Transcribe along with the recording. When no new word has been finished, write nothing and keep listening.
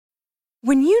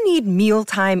When you need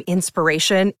mealtime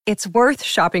inspiration, it's worth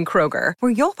shopping Kroger,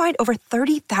 where you'll find over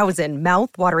 30,000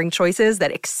 mouth-watering choices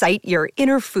that excite your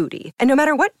inner foodie. And no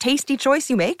matter what tasty choice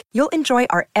you make, you'll enjoy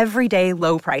our everyday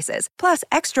low prices, plus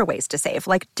extra ways to save,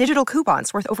 like digital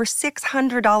coupons worth over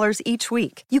 $600 each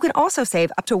week. You can also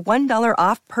save up to $1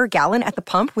 off per gallon at the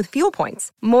pump with fuel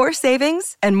points. More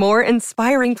savings and more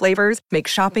inspiring flavors make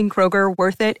shopping Kroger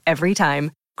worth it every time.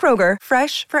 Kroger,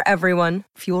 fresh for everyone.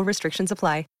 Fuel restrictions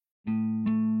apply.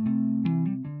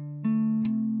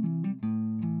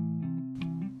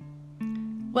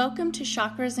 Welcome to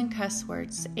Chakras and Cuss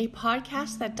Words, a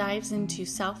podcast that dives into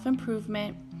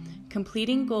self-improvement,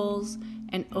 completing goals,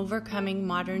 and overcoming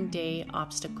modern-day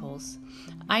obstacles.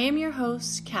 I am your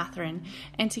host, Catherine,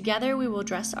 and together we will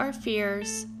address our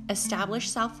fears, establish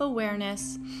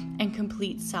self-awareness, and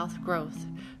complete self-growth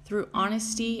through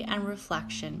honesty and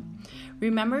reflection.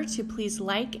 Remember to please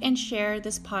like and share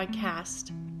this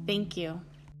podcast. Thank you.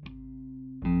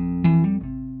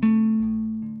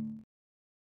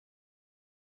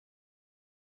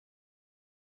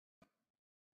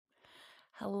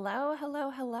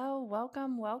 Hello.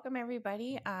 Welcome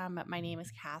everybody. My name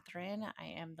is Catherine. I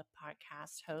am the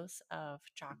podcast host of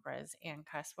Chakras and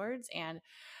Cuss Words, and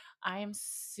I am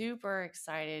super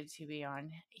excited to be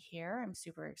on here. I'm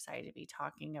super excited to be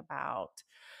talking about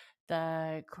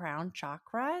the crown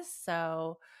chakra.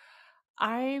 So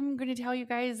I'm going to tell you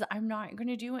guys, I'm not going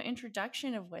to do an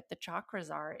introduction of what the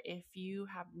chakras are. If you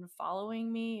have been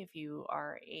following me, if you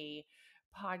are a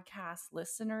podcast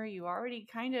listener, you already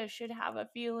kind of should have a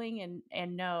feeling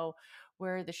and know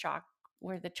where the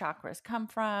chakras come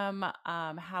from,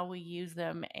 how we use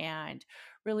them, and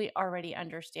really already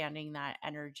understanding that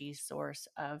energy source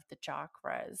of the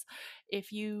chakras.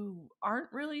 If you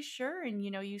aren't really sure and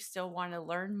you still want to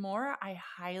learn more, I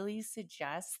highly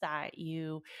suggest that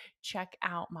you check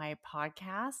out my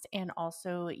podcast and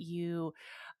also you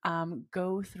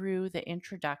go through the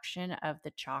introduction of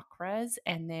the chakras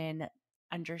and then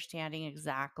understanding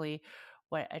exactly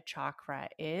what a chakra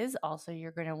is. Also,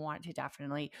 you're going to want to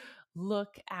definitely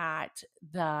look at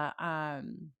the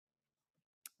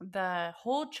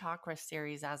whole chakra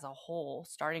series as a whole,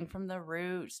 starting from the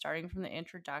root, starting from the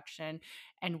introduction,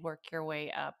 and work your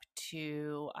way up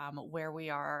to where we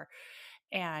are,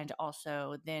 and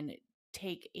also then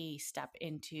take a step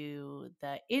into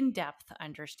the in-depth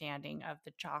understanding of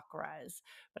the chakras.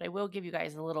 But I will give you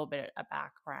guys a little bit of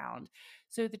background.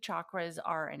 So the chakras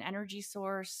are an energy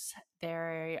source.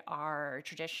 They are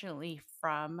traditionally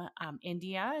from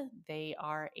India. They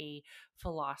are a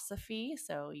philosophy.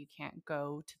 So you can't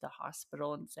go to the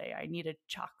hospital and say, I need a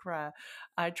chakra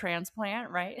transplant,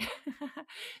 right?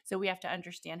 So we have to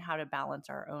understand how to balance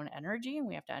our own energy, and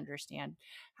we have to understand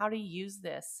how to use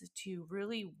this to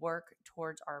really work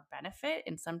towards our benefit.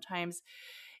 And sometimes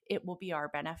it will be our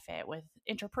benefit with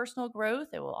interpersonal growth.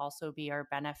 It will also be our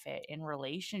benefit in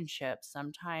relationships.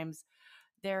 Sometimes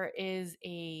there is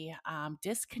a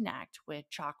disconnect with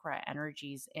chakra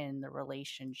energies in the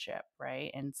relationship,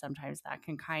 right? And sometimes that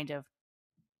can kind of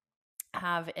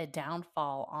have a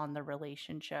downfall on the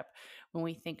relationship when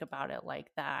we think about it like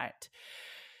that.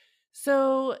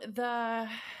 So the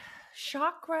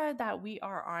chakra that we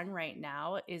are on right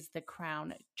now is the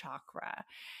crown chakra.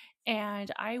 And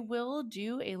I will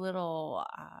do a little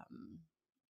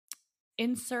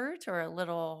insert or a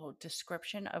little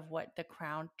description of what the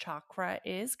crown chakra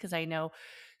is, because I know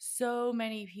so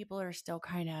many people are still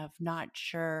kind of not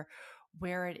sure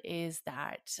where it is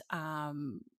that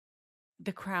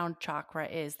the crown chakra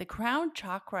is. The crown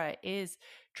chakra is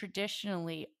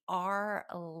traditionally our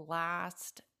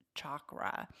last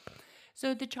chakra.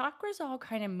 So the chakras all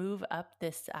kind of move up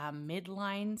this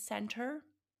midline center.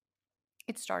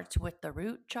 It starts with the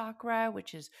root chakra,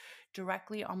 which is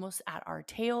directly almost at our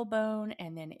tailbone,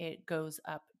 and then it goes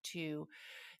up to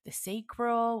the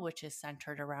sacral, which is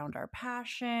centered around our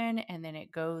passion, and then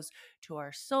it goes to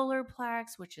our solar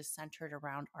plex, which is centered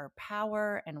around our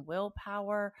power and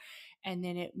willpower, and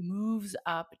then it moves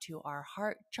up to our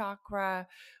heart chakra,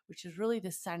 which is really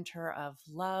the center of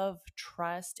love,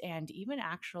 trust, and even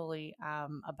actually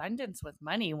abundance with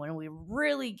money when we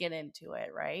really get into it,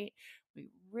 right? We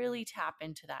really tap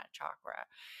into that chakra.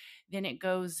 Then it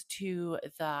goes to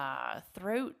the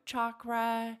throat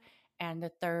chakra and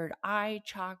the third eye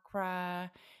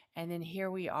chakra. And then here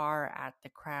we are at the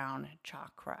crown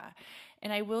chakra.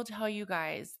 And I will tell you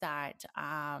guys that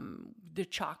the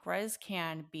chakras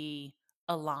can be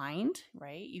aligned,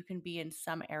 right? You can be in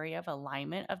some area of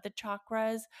alignment of the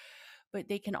chakras, but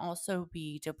they can also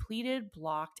be depleted,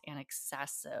 blocked, and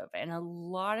excessive. And a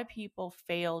lot of people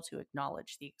fail to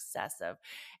acknowledge the excessive.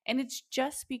 And it's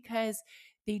just because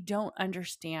they don't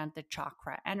understand the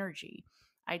chakra energy.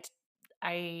 I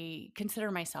I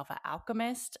consider myself an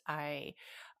alchemist. I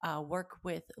work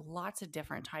with lots of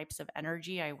different types of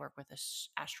energy. I work with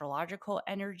astrological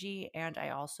energy, and I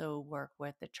also work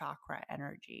with the chakra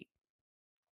energy.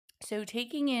 So,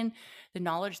 taking in the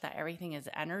knowledge that everything is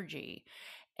energy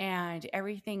and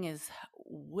everything is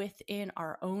within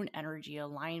our own energy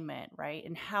alignment, right?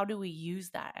 And how do we use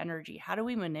that energy? How do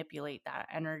we manipulate that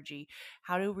energy?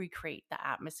 How do we create the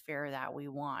atmosphere that we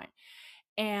want?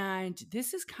 And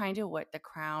this is kind of what the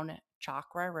crown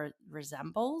chakra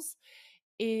resembles,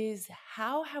 is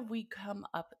how have we come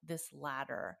up this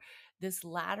ladder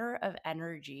of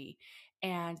energy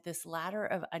and this ladder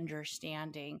of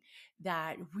understanding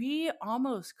that we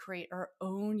almost create our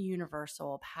own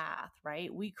universal path,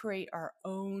 right? We create our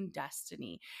own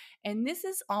destiny. And this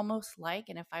is almost like,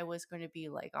 and if I was going to be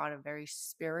like on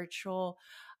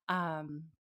um,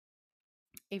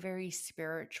 a very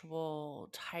spiritual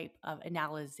type of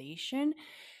analyzation,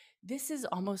 this is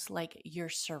almost like your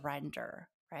surrender,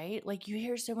 right? Like you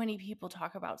hear so many people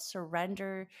talk about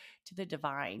surrender to the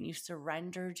divine, you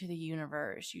surrender to the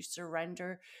universe, you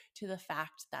surrender to the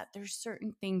fact that there's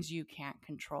certain things you can't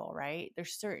control, right?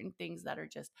 There's certain things that are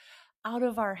just out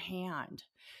of our hand.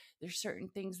 There's certain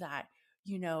things that,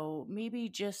 maybe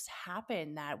just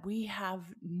happen that we have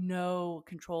no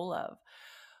control of.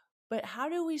 But how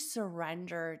do we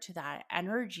surrender to that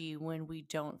energy when we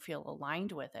don't feel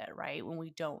aligned with it, right? When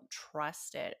we don't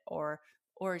trust it, or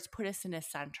it's put us in a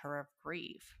center of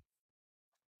grief.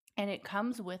 And it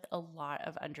comes with a lot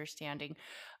of understanding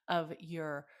of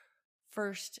your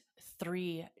first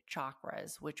three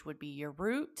chakras, which would be your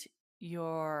root,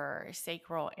 your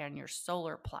sacral, and your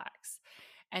solar plex.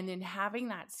 And then having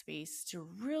that space to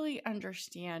really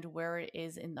understand where it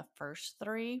is in the first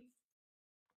three,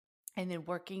 and then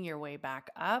working your way back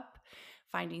up,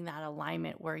 finding that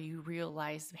alignment where you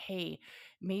realize, hey,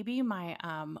 maybe my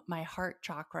heart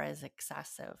chakra is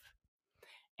excessive,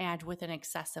 and with an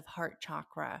excessive heart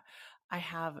chakra, I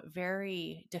have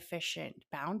very deficient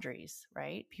boundaries,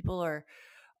 right? People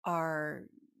are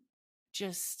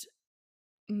just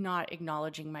not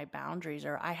acknowledging my boundaries,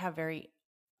 or I have very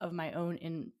of my own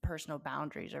in personal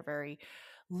boundaries are very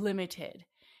limited.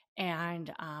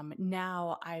 And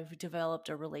now I've developed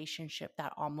a relationship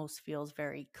that almost feels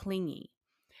very clingy,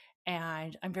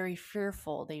 and I'm very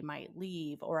fearful they might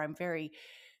leave, or I'm very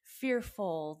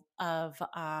fearful of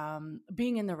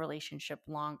being in the relationship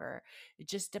longer. It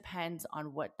just depends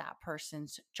on what that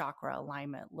person's chakra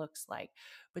alignment looks like.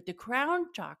 But the crown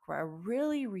chakra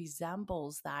really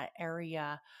resembles that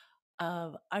area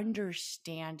of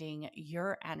understanding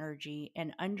your energy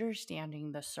and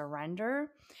understanding the surrender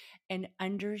and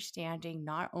understanding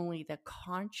not only the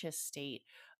conscious state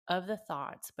of the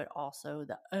thoughts, but also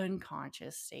the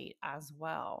unconscious state as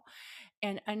well.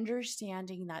 And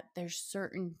understanding that there's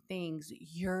certain things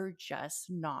you're just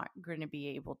not going to be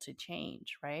able to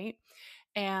change, right?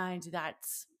 And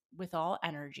that's with all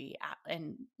energy.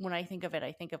 And when I think of it,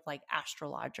 I think of like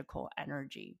astrological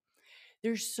energy.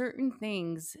 There's certain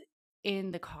things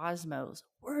in the cosmos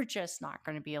we're just not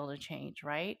going to be able to change,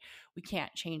 right? We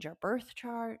can't change our birth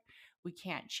chart. We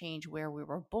can't change where we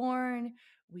were born.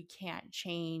 We can't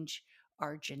change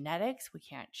our genetics. We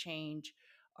can't change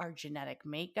our genetic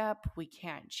makeup. We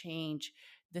can't change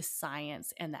the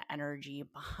science and the energy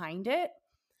behind it,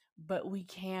 but we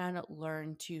can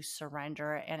learn to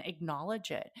surrender and acknowledge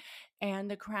it. And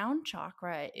the crown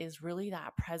chakra is really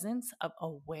that presence of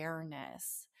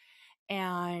awareness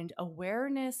and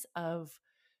awareness of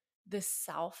the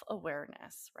self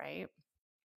awareness, right?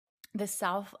 The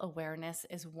self awareness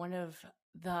is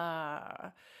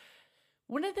the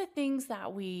one of the things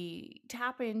that we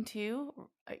tap into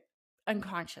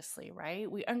unconsciously, right?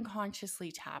 We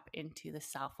unconsciously tap into the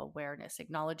self awareness,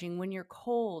 acknowledging when you're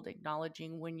cold,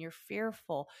 acknowledging when you're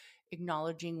fearful,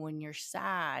 acknowledging when you're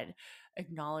sad,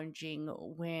 acknowledging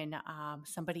when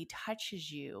somebody touches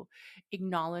you,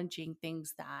 acknowledging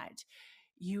things that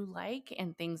you like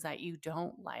and things that you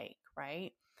don't like,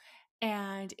 right?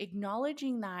 And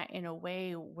acknowledging that in a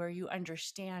way where you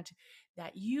understand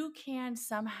that you can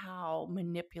somehow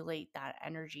manipulate that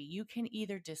energy. You can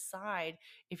either decide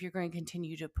if you're going to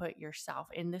continue to put yourself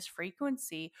in this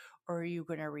frequency, or are you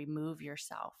going to remove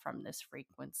yourself from this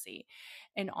frequency.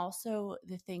 And also,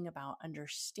 the thing about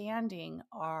understanding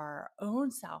our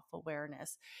own self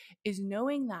awareness is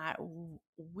knowing that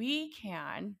we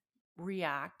can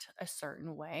react a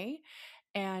certain way,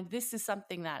 and this is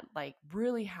something that like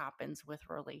really happens with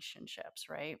relationships,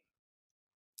 right?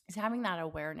 Is having that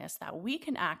awareness that we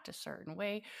can act a certain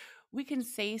way, we can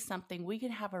say something, we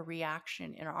can have a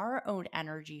reaction in our own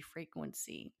energy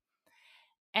frequency.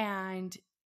 And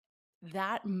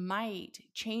that might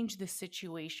change the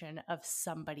situation of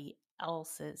somebody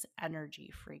else's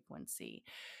energy frequency.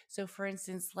 So for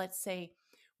instance, let's say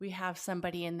we have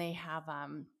somebody and they have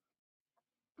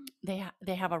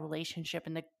a relationship,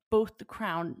 and both the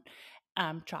crown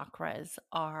chakras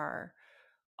are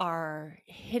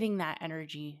hitting that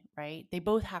energy, right? They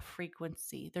both have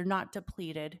frequency. They're not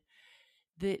depleted.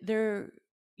 They're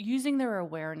using their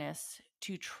awareness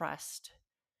to trust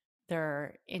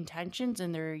their intentions,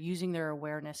 and they're using their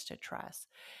awareness to trust.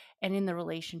 And in the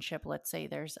relationship, let's say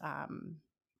there's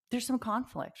some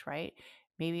conflict, right?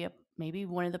 Maybe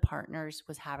one of the partners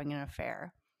was having an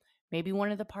affair. Maybe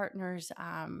one of the partners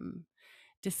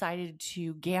decided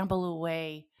to gamble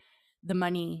away the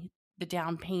money, the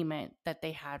down payment that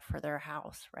they had for their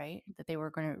house, right? That they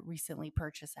were going to recently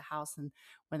purchase a house, and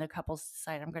when the couples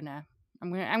decide, I'm going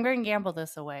to gamble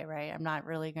this away, right? I'm not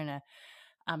really going to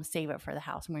save it for the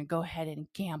house. I'm going to go ahead and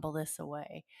gamble this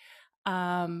away.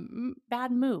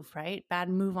 Bad move, right? Bad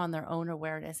move on their own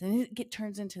awareness, and it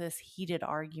turns into this heated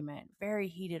argument, very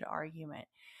heated argument.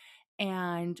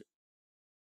 And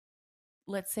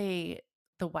let's say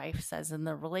the wife says in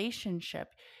the relationship,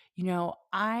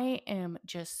 I am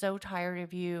just so tired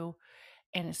of you.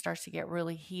 And it starts to get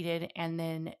really heated. And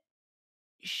then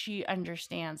she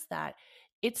understands that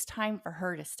it's time for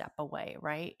her to step away,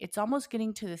 right? It's almost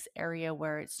getting to this area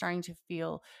where it's starting to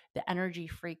feel the energy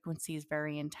frequency is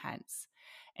very intense.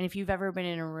 And if you've ever been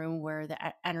in a room where the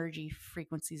energy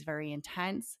frequency is very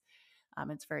intense,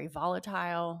 it's very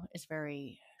volatile, it's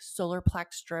very solar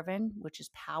plex driven, which is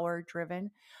power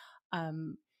driven.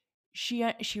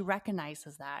 She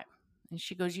recognizes that, and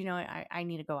she goes, I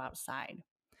need to go outside.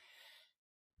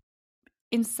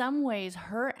 In some ways,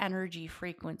 her energy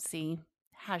frequency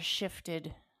has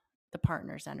shifted the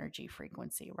partner's energy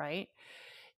frequency, right?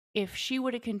 If she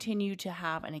would have continued to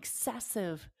have an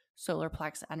excessive solar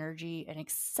plex energy, an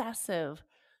excessive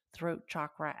throat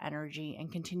chakra energy,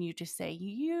 and continue to say,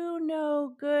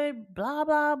 good, blah,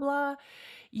 blah, blah,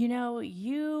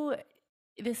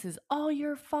 this is all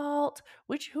your fault,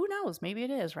 which who knows, maybe it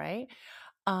is, right?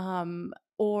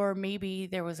 Or maybe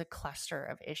there was a cluster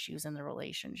of issues in the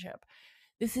relationship.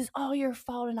 This is all your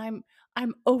fault, and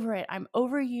I'm over it. I'm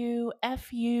over you,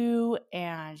 F you.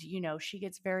 And, she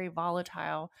gets very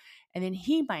volatile, and then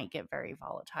he might get very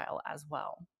volatile as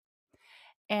well.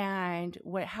 And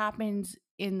what happens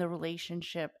in the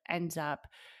relationship ends up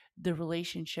the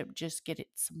relationship just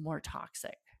gets more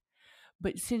toxic.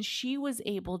 But since she was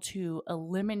able to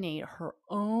eliminate her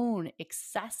own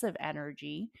excessive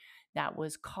energy that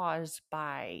was caused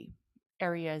by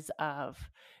areas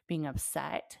of being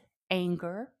upset,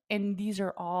 anger, and these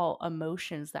are all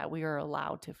emotions that we are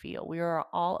allowed to feel. We are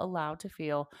all allowed to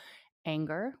feel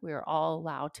anger. We are all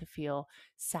allowed to feel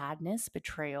sadness,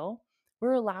 betrayal.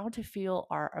 We're allowed to feel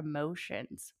our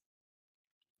emotions.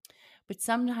 But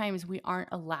sometimes we aren't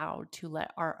allowed to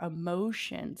let our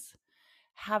emotions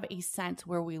have a sense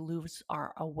where we lose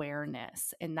our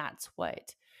awareness. And that's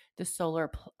what the solar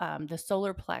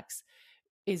plex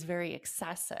is very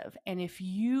excessive. And if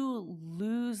you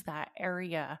lose that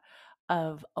area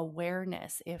of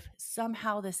awareness, if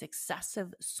somehow this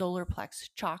excessive solar plex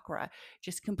chakra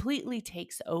just completely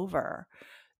takes over,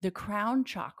 the crown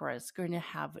chakra is going to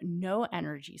have no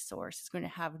energy source, it's going to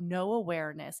have no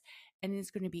awareness, and it's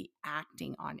going to be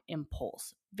acting on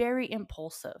impulse, very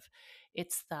impulsive.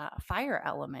 It's the fire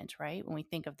element, right? When we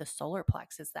think of the solar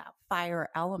plex, it's that fire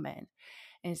element.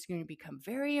 And it's going to become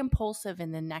very impulsive.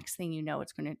 And the next thing you know,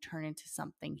 it's going to turn into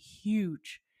something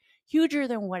huge, huger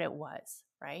than what it was,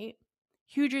 right?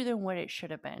 Huger than what it should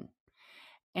have been.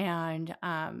 And,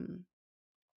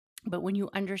 but when you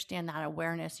understand that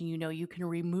awareness and you can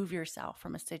remove yourself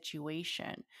from a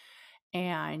situation,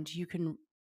 and you can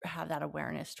have that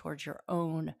awareness towards your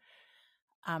own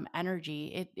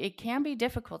energy, it can be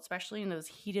difficult, especially in those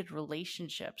heated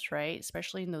relationships, right?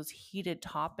 Especially in those heated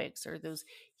topics or those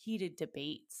heated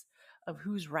debates of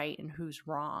who's right and who's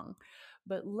wrong.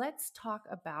 But let's talk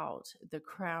about the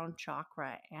crown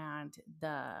chakra and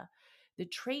the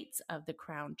traits of the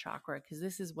crown chakra, because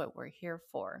this is what we're here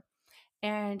for.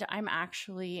 And I'm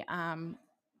actually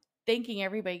thanking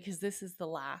everybody because this is the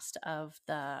last of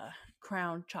the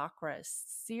crown chakra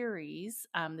series.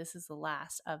 This is the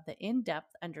last of the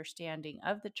in-depth understanding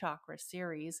of the chakra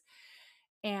series.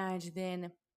 And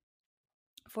then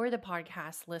for the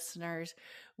podcast listeners,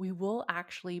 we will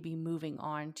actually be moving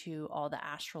on to all the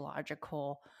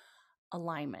astrological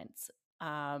alignments.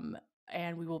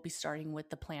 and we will be starting with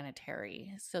the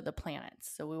planetary, so the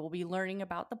planets. So we will be learning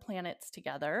about the planets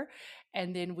together,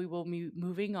 and then we will be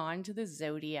moving on to the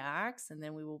zodiacs, and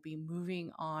then we will be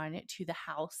moving on to the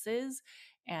houses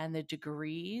and the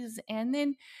degrees. And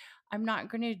then I'm not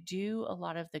going to do a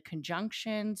lot of the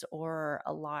conjunctions or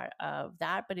a lot of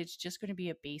that, but it's just going to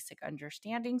be a basic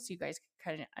understanding so you guys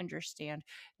can kind of understand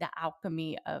the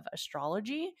alchemy of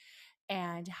astrology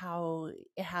and how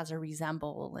it has a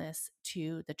resemblance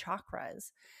to the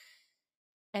chakras.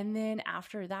 And then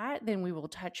after that, then we will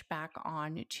touch back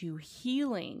on to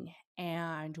healing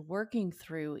and working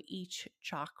through each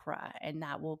chakra. And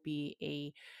that will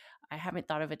be I haven't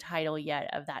thought of a title yet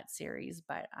of that series,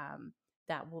 but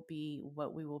that will be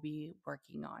what we will be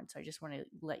working on. So I just want to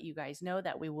let you guys know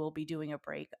that we will be doing a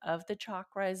break of the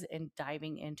chakras and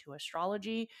diving into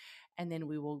astrology. And then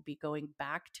we will be going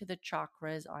back to the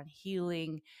chakras on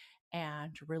healing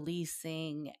and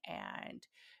releasing and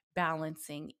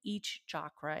balancing each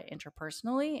chakra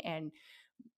interpersonally. And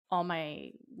all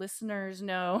my listeners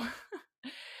know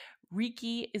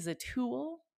Reiki is a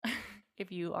tool. If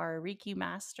you are a Reiki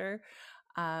master,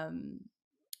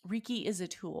 Reiki is a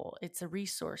tool. It's a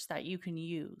resource that you can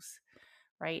use,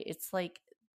 right? It's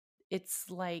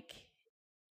like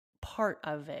part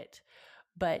of it.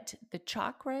 But the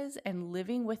chakras and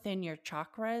living within your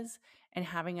chakras and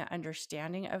having an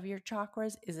understanding of your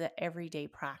chakras is an everyday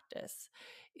practice.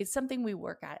 It's something we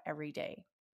work at every day.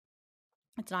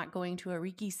 It's not going to a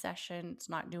Reiki session. It's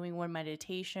not doing one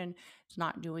meditation. It's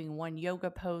not doing one yoga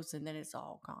pose and then it's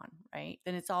all gone, right?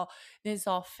 Then it's all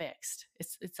fixed.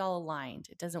 It's all aligned.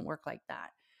 It doesn't work like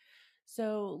that.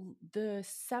 So the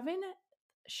 7th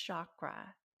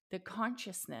chakra, the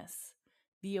consciousness,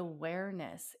 the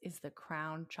awareness is the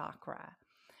crown chakra.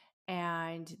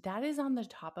 And that is on the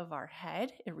top of our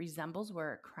head. It resembles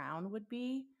where a crown would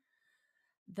be.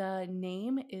 The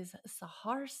name is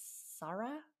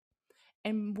Sahasrara.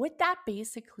 And what that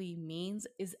basically means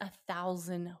is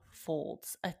 1,000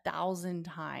 folds, 1,000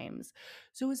 times.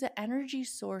 So it's an energy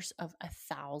source of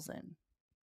 1,000,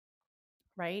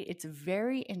 right? It's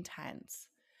very intense.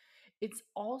 It's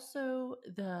also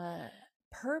the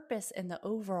purpose and the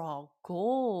overall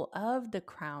goal of the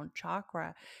crown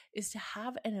chakra is to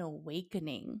have an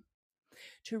awakening,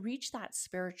 to reach that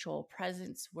spiritual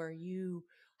presence where you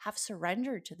have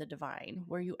surrendered to the divine,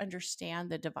 where you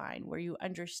understand the divine, where you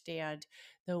understand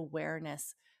the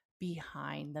awareness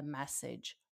behind the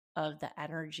message of the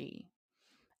energy.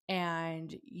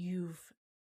 And you've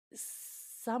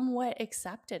somewhat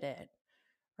accepted it,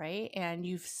 right? And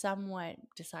you've somewhat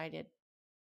decided,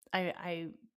 I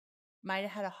might have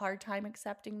had a hard time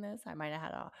accepting this. I might have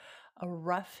had a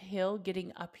rough hill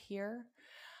getting up here.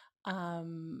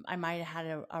 I might have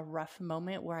had a rough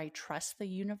moment where I trust the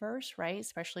universe, right?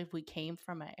 Especially if we came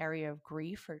from an area of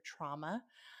grief or trauma.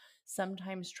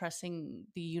 Sometimes trusting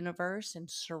the universe and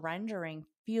surrendering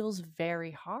feels very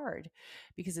hard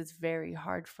because it's very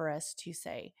hard for us to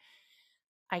say,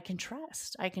 I can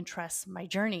trust my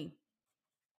journey.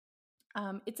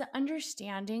 It's an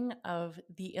understanding of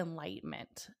the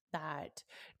enlightenment that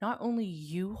not only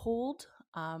you hold,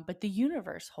 but the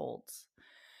universe holds.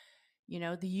 You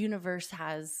know, the universe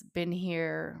has been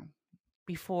here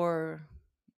before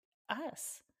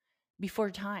us,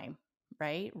 before time,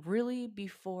 right? Really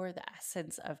before the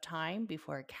essence of time,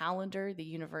 before a calendar, the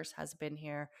universe has been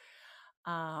here.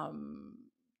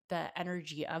 The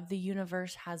energy of the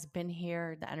universe has been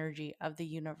here. The energy of the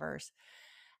universe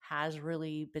has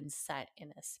really been set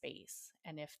in a space.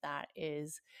 And if that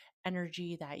is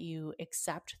energy that you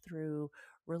accept through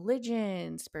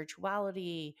religion,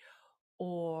 spirituality,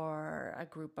 or a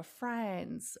group of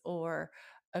friends, or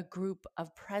a group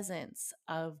of presence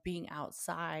of being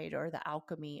outside, or the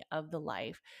alchemy of the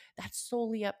life, that's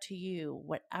solely up to you.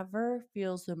 Whatever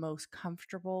feels the most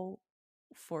comfortable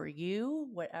for you,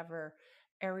 whatever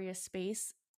area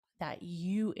space that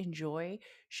you enjoy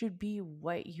should be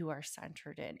what you are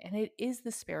centered in. And it is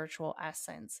the spiritual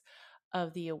essence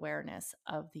of the awareness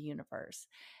of the universe.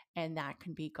 And that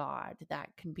can be God, that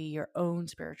can be your own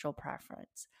spiritual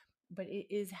preference. But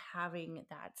it is having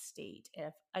that state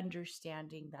of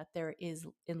understanding that there is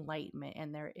enlightenment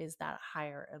and there is that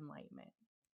higher enlightenment.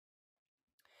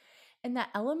 And the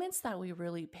elements that we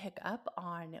really pick up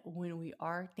on when we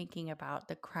are thinking about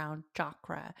the crown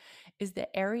chakra is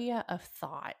the area of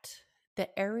thought,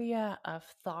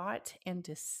 and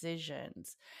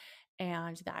decisions,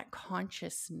 and that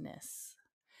consciousness,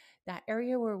 that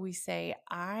area where we say,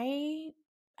 I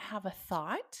have a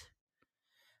thought,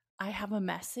 I have a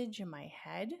message in my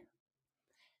head,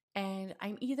 and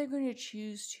I'm either going to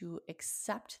choose to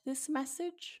accept this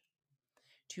message,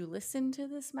 to listen to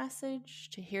this message,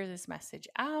 to hear this message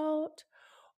out,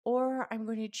 or I'm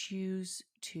going to choose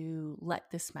to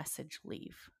let this message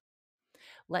leave,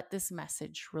 let this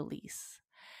message release.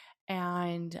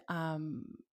 And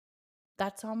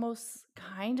that's almost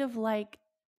kind of like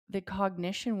the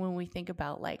cognition when we think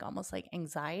about like almost like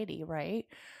anxiety, right?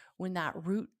 When that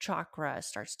root chakra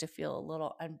starts to feel a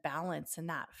little unbalanced and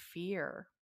that fear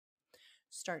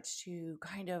starts to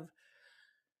kind of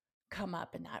come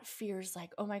up, and that fear is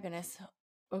like, oh my goodness,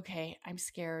 okay, I'm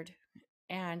scared.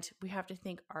 And we have to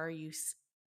think, are you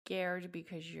scared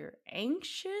because you're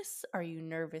anxious? Are you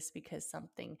nervous because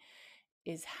something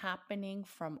is happening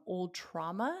from old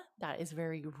trauma that is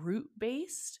very root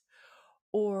based?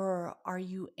 Or are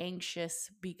you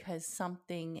anxious because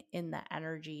something in the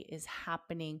energy is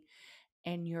happening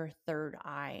and your third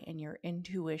eye and your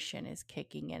intuition is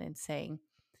kicking in and saying,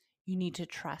 you need to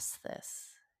trust this.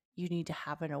 You need to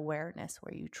have an awareness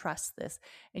where you trust this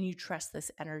and you trust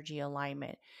this energy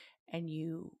alignment. And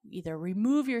you either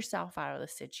remove yourself out of the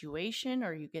situation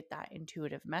or you get that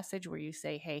intuitive message where you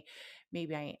say, hey,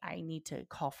 maybe I need to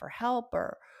call for help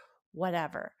or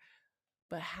whatever.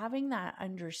 But having that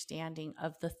understanding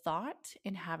of the thought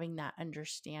and having that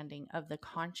understanding of the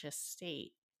conscious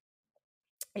state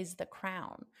is the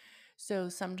crown. So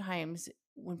sometimes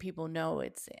when people know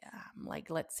it's like,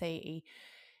 let's say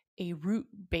a root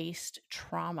based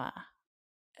trauma,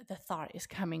 the thought is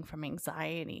coming from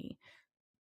anxiety,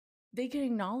 they can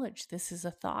acknowledge this is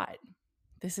a thought.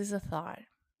 This is a thought.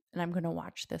 And I'm going to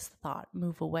watch this thought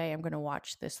move away. I'm going to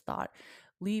watch this thought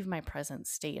leave my present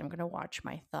state. I'm going to watch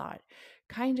my thought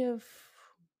kind of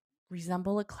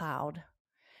resemble a cloud.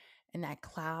 And that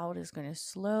cloud is going to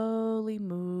slowly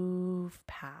move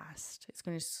past. It's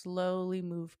going to slowly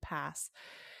move past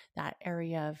that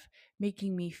area of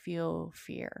making me feel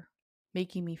fear,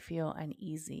 making me feel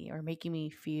uneasy, or making me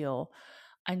feel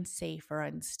unsafe or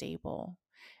unstable.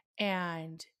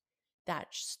 And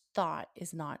that thought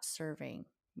is not serving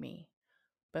me.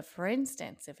 But for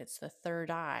instance, if it's the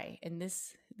third eye, and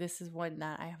this is one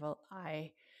that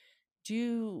I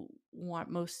do want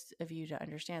most of you to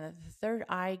understand, that the third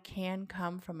eye can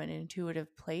come from an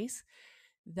intuitive place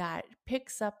that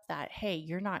picks up that, hey,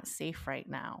 you're not safe right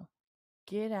now.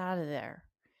 Get out of there.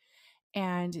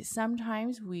 And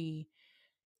sometimes we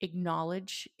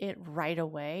acknowledge it right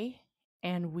away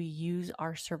and we use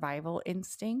our survival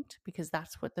instinct, because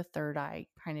that's what the third eye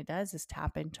kind of does, is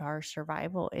tap into our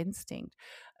survival instinct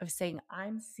of saying,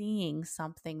 I'm seeing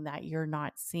something that you're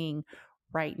not seeing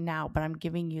right now, but I'm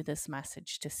giving you this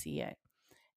message to see it.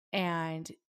 And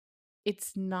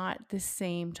it's not the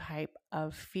same type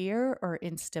of fear or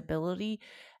instability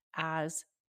as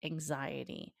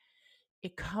anxiety.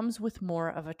 It comes with more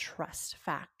of a trust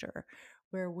factor,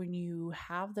 where when you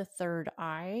have the third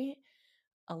eye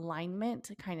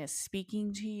alignment kind of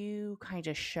speaking to you, kind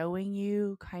of showing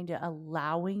you, kind of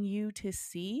allowing you to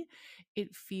see,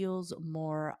 it feels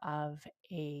more of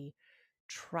a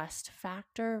trust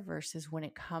factor versus when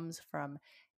it comes from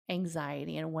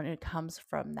anxiety and when it comes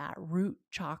from that root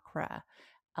chakra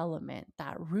element,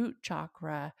 that root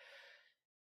chakra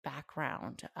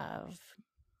background of,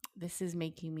 this is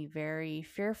making me very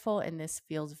fearful and this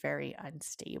feels very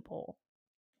unstable.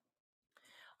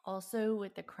 Also,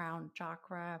 with the crown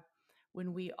chakra,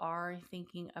 when we are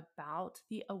thinking about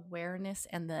the awareness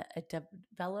and the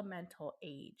developmental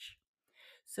age.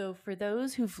 So, for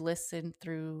those who've listened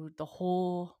through the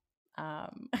whole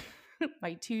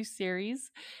my 2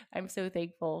 series, I'm so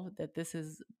thankful that this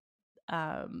is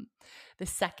the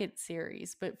second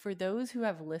series. But for those who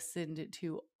have listened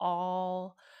to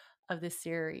all of the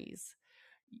series,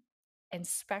 and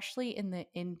especially in the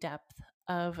in-depth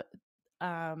of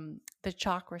the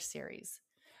chakra series,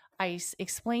 I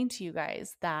explained to you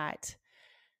guys that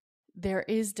there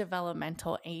is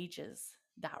developmental ages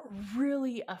that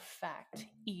really affect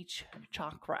each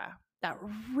chakra,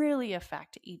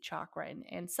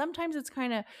 And sometimes it's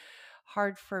kind of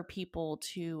hard for people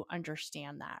to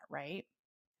understand that, right?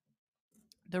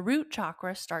 The root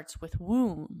chakra starts with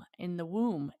in the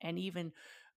womb, and even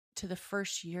to the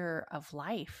first year of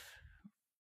life,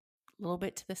 a little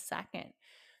bit to the second.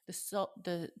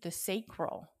 The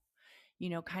sacral,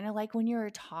 kind of like when you're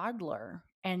a toddler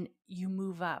and you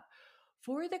move up.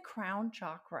 For the crown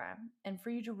chakra, and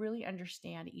for you to really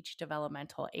understand each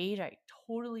developmental age, I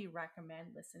totally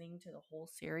recommend listening to the whole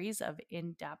series of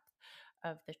in-depth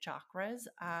of the chakras.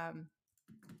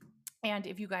 And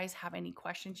if you guys have any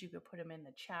questions, you could put them in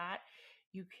the chat.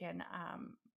 You can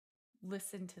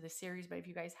listen to the series, but if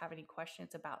you guys have any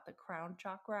questions about the crown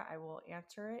chakra, I will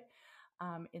answer it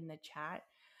in the chat.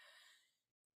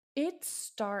 It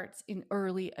starts in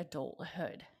early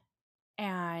adulthood.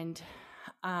 And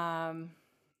um,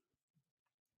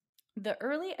 the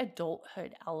early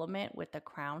adulthood element with the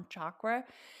crown chakra,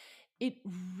 it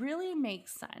really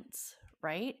makes sense,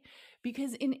 right?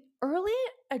 Because in early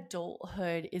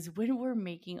adulthood is when we're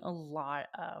making a lot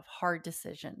of hard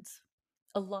decisions,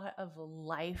 a lot of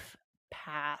life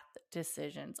path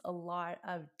decisions, a lot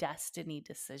of destiny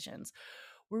decisions.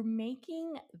 We're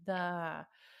making the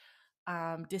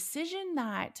decision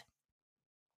that,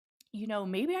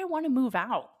 maybe I want to move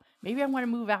out. Maybe I want to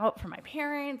move out from my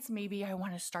parents. Maybe I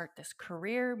want to start this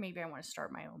career. Maybe I want to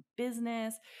start my own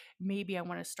business. Maybe I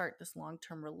want to start this long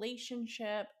term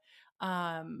relationship.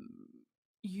 Um,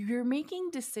 you're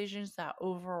making decisions that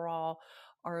overall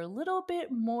are a little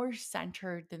bit more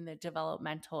centered than the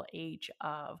developmental age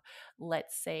of,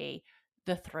 let's say,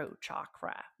 the throat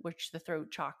chakra, which the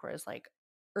throat chakra is like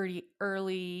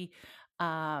early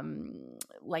um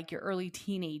like your early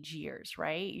teenage years,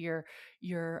 right? Your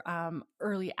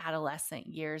early adolescent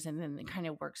years, and then it kind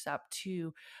of works up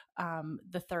to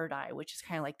the third eye, which is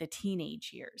kind of like the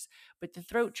teenage years. But the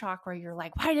throat chakra, you're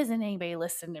like, why doesn't anybody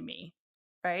listen to me,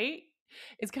 right?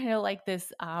 It's kind of like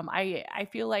this I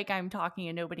feel like I'm talking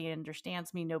and nobody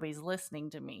understands me, nobody's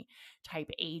listening to me type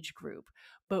age group.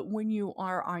 But when you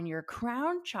are on your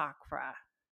crown chakra,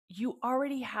 you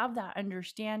already have that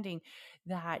understanding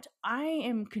that I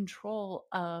am control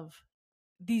of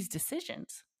these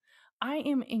decisions. I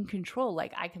am in control.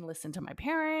 Like, I can listen to my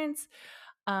parents.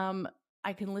 Um,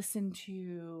 I can listen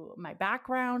to my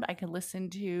background. I can listen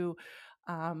to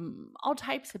all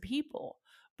types of people.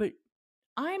 But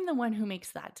I'm the one who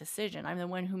makes that decision. I'm the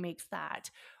one who makes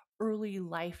that early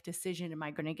life decision. Am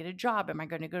I going to get a job? Am I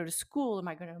going to go to school? Am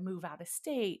I going to move out of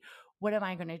state? What am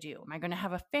I going to do? Am I going to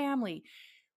have a family?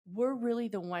 We're really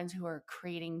the ones who are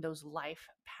creating those life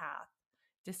path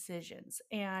decisions.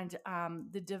 And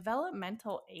the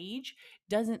developmental age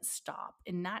doesn't stop.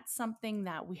 And that's something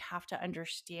that we have to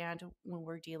understand when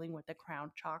we're dealing with the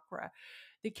crown chakra.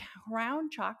 The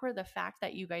crown chakra, the fact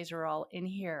that you guys are all in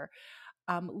here,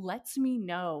 lets me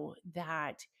know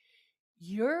that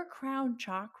your crown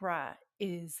chakra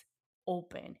is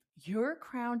open. Your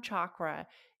crown chakra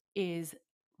is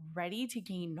ready to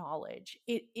gain knowledge.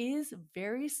 It is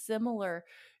very similar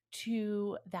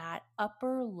to that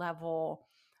upper level,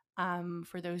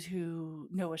 for those who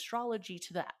know astrology,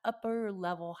 to the upper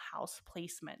level house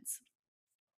placements,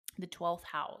 the 12th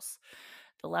house,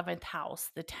 the 11th house,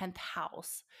 the 10th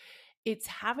house. It's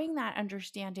having that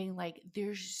understanding, like,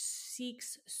 there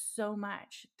seeks so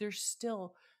much. There's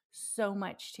still so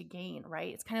much to gain,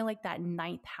 right? It's kind of like that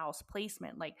ninth house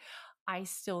placement. Like, I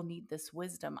still need this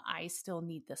wisdom. I still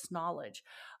need this knowledge.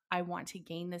 I want to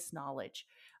gain this knowledge.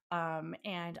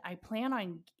 And I plan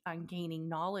on gaining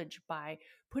knowledge by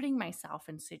putting myself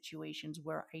in situations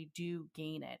where I do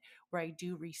gain it, where I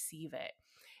do receive it.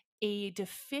 A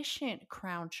deficient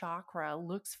crown chakra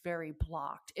looks very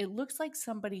blocked. It looks like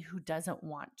somebody who doesn't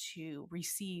want to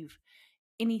receive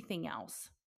anything else.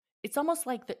 It's almost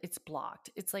like it's blocked.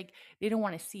 It's like they don't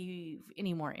want to see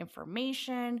any more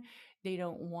information. They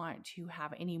don't want to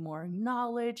have any more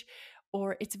knowledge,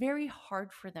 or it's very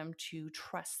hard for them to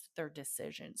trust their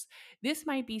decisions. This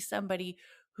might be somebody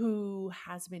who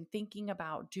has been thinking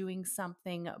about doing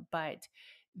something, but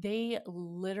they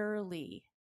literally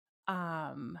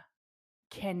um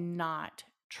cannot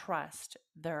trust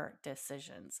their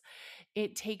decisions.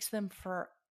 It takes them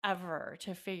forever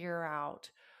to figure out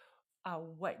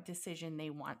what decision they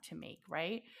want to make,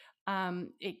 right?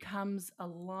 It's a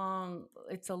long,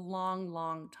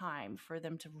 long time for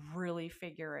them to really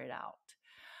figure it out.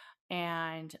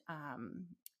 And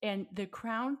the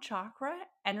crown chakra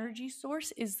energy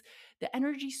source is the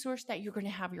energy source that you're going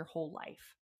to have your whole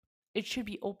life. It should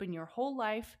be open your whole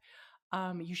life.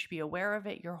 You should be aware of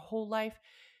it your whole life,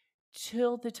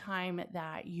 till the time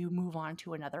that you move on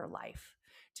to another life,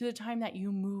 to the time that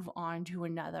you move on to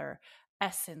another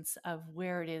essence of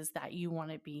where it is that you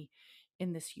want to be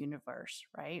in this universe,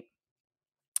 right?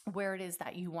 Where it is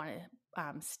that you want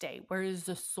to stay, where does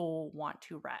the soul want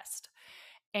to rest?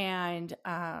 And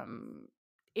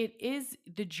it is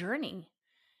the journey.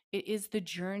 It is the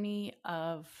journey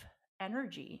of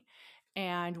energy.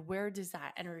 And where does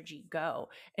that energy go?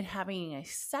 And having an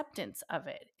acceptance of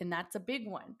it. And that's a big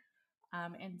one.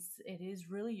 And it is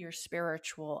really your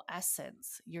spiritual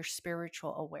essence, your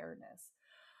spiritual awareness.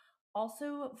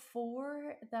 Also,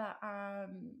 for the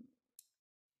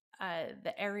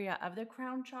area of the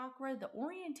crown chakra, the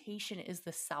orientation is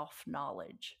the self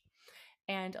knowledge.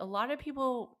 And a lot of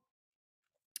people,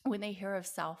 when they hear of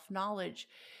self knowledge,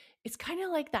 it's kind of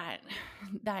like that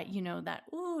that,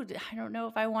 ooh, I don't know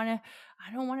if I want to,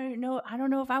 I don't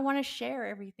know if I want to share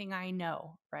everything I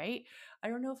know, right? I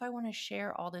don't know if I want to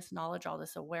share all this knowledge, all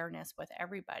this awareness with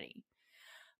everybody.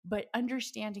 But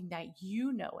understanding that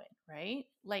you know it, right?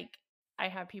 Like, I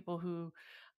have people who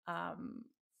um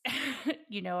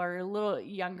are a little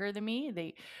younger than me.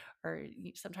 They are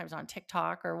sometimes on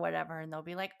TikTok or whatever, and they'll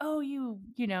be like, "Oh, you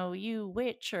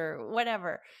witch," or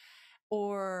whatever,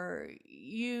 or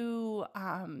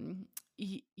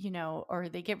or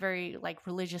they get very like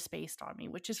religious based on me,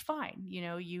 which is fine.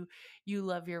 You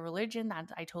love your religion,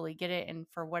 that I totally get it, and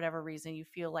for whatever reason you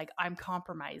feel like I'm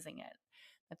compromising it,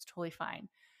 that's totally fine.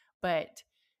 But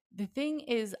the thing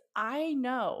is, I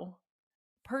know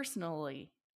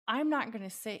personally, I'm not going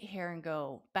to sit here and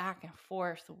go back and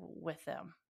forth with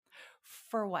them.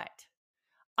 For what?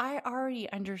 I already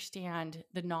understand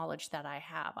the knowledge that I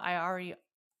have. I already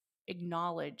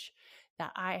acknowledge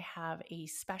that I have a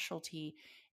specialty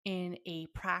in a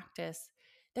practice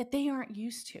that they aren't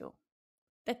used to,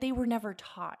 that they were never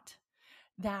taught,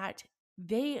 that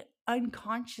they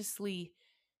unconsciously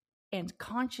and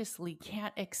consciously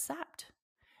can't accept,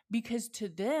 because to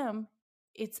them,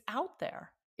 it's out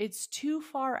there. It's too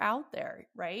far out there,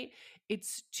 right?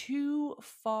 It's too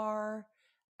far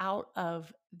out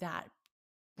of that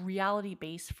reality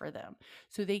base for them.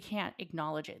 So they can't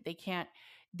acknowledge it. They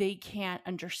can't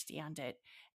understand it.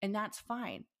 And that's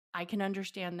fine. I can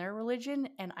understand their religion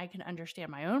and I can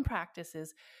understand my own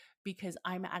practices because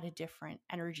I'm at a different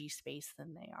energy space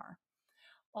than they are.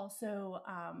 Also,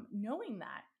 knowing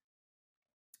that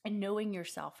and knowing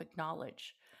yourself,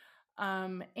 acknowledge.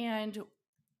 And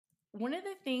one of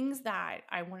the things that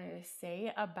I wanted to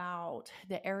say about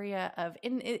the area of,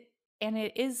 and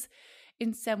it is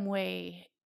in some way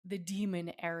the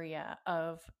demon area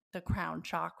of the crown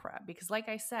chakra, because like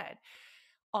I said,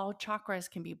 all chakras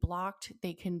can be blocked,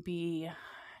 they can be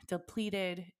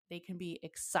depleted, they can be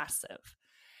excessive.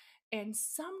 And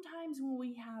sometimes when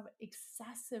we have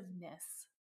excessiveness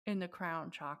in the crown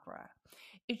chakra,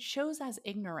 it shows as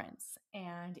ignorance,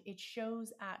 and it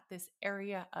shows at this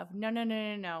area of no, no, no,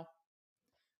 no, no.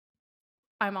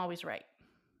 I'm always right.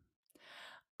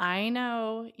 I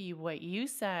know what you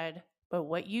said, but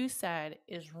what you said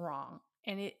is wrong.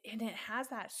 And it has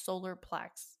that solar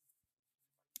plex,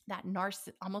 that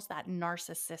almost that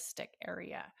narcissistic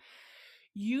area.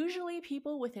 Usually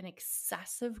people with an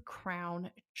excessive crown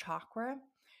chakra,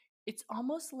 it's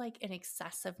almost like an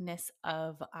excessiveness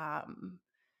of a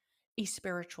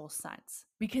spiritual sense,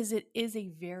 because it is a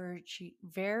very,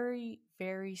 very,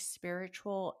 very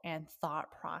spiritual and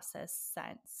thought process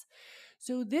sense.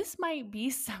 So this might be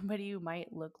somebody who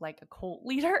might look like a cult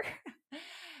leader.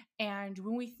 And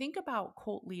when we think about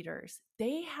cult leaders,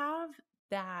 they have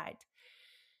that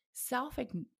self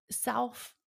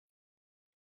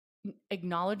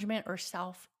acknowledgement or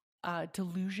self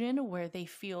delusion, where they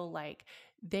feel like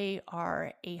they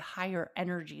are a higher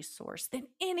energy source than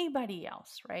anybody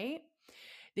else, right?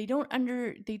 They don't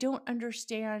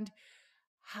understand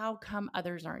how come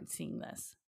others aren't seeing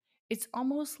this. It's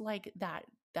almost like that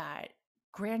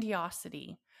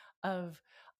grandiosity of,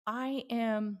 I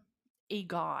am a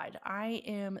god, I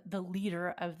am the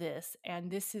leader of this,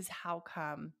 and this is how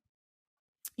come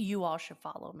you all should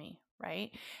follow me,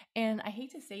 right? And I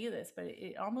hate to say this, but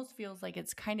it almost feels like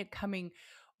it's kind of coming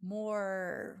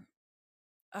more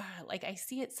like I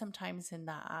see it sometimes in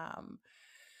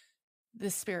the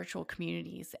spiritual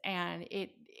communities, and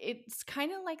it's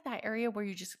kind of like that area where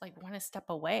you just like want to step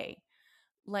away.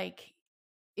 Like,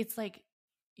 it's like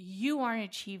you aren't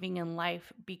achieving in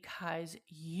life because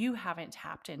you haven't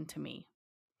tapped into me.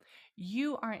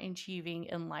 You aren't achieving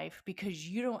in life because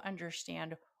you don't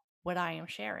understand what I am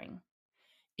sharing.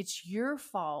 It's your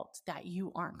fault that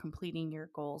you aren't completing your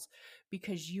goals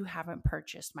because you haven't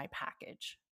purchased my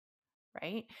package,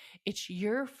 right? It's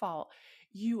your fault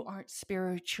you aren't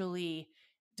spiritually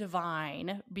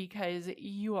divine because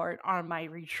you aren't on my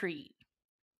retreat.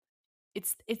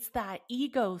 It's that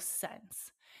ego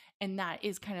sense. And that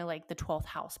is kind of like the 12th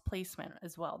house placement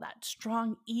as well, that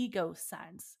strong ego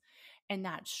sense and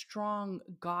that strong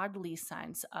godly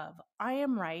sense of, I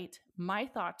am right, my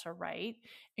thoughts are right,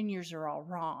 and yours are all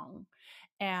wrong.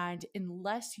 And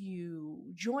unless you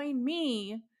join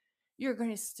me, you're going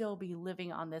to still be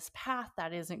living on this path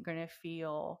that isn't going to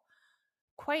feel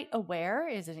quite aware,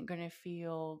 isn't going to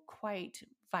feel quite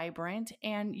vibrant,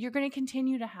 and you're going to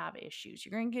continue to have issues.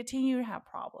 You're going to continue to have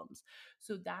problems.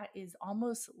 So that is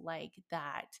almost like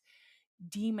that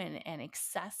demon and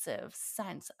excessive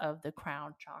sense of the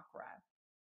crown chakra.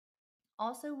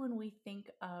 Also, when we think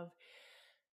of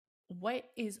what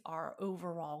is our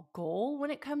overall goal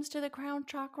when it comes to the crown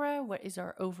chakra? What is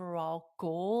our overall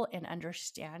goal and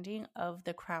understanding of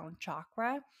the crown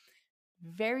chakra?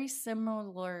 Very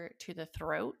similar to the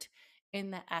throat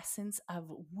in the essence of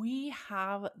we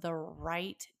have the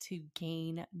right to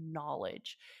gain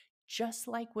knowledge. Just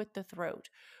like with the throat,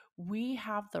 we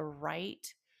have the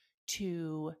right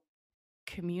to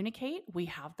communicate, we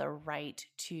have the right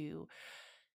to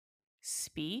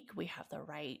speak, we have the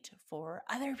right for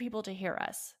other people to hear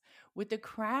us. With the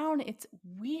crown, it's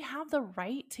we have the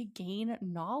right to gain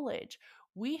knowledge.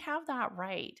 We have that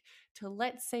right to,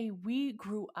 let's say we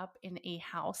grew up in a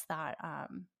house that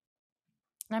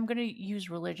I'm going to use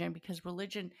religion because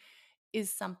religion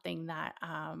is something that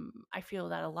I feel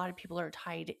that a lot of people are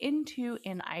tied into,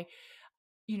 and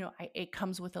it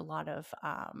comes with a lot of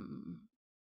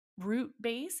root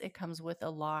base. It comes with a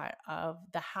lot of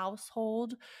the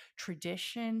household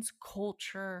traditions,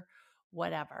 culture,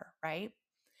 whatever, right?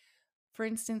 For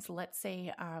instance, let's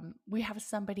say we have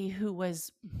somebody who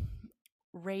was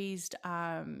raised,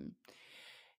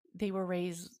 they were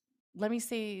raised, let me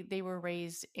say they were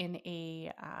raised in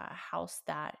a house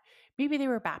that maybe they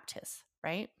were Baptist,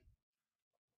 right?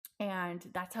 And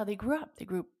that's how they grew up. They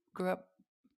grew up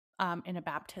in a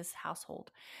Baptist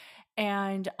household.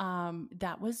 And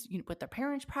that was what their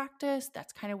parents practiced.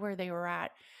 That's kind of where they were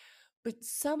at. But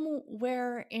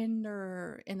somewhere in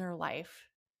their life,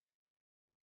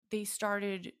 they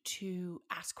started to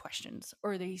ask questions,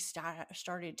 or they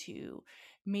started to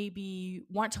maybe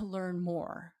want to learn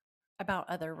more about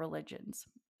other religions.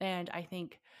 And I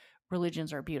think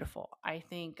religions are beautiful. I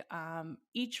think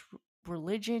each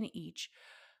religion, each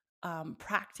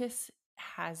practice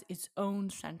has its own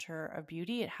center of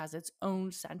beauty. It has its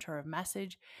own center of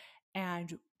message,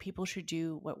 and people should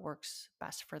do what works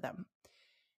best for them.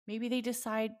 Maybe they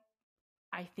decide,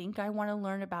 I think I want to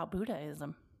learn about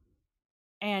Buddhism.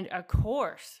 And of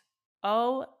course,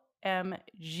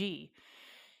 OMG,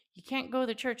 you can't go to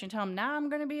the church and tell them, now I'm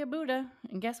going to be a Buddha.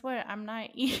 And guess what? I'm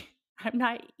not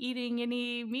eating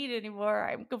any meat anymore.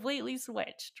 I'm completely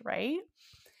switched, right?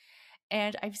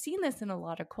 And I've seen this in a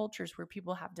lot of cultures where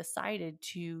people have decided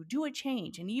to do a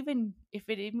change. And even if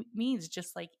it means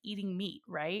just like eating meat,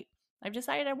 right? I've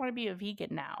decided I want to be a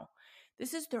vegan now.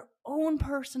 This is their own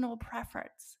personal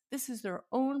preference.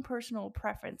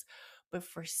 But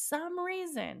for some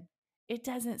reason, it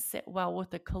doesn't sit well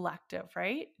with the collective,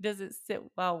 right? It doesn't sit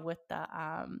well with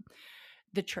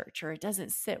the church, or it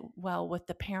doesn't sit well with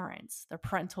the parents, the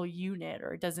parental unit,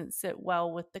 or it doesn't sit well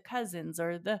with the cousins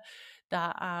or the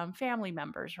family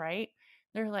members, right?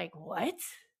 They're like, what?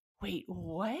 Wait,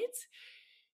 what?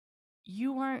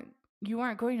 You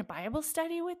aren't going to Bible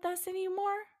study with us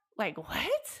anymore? Like,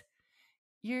 what?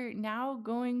 You're now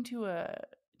going to a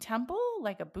temple,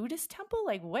 like a Buddhist temple?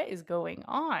 Like, what is going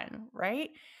on,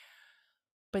 right?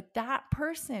 But that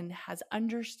person has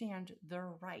understand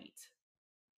their right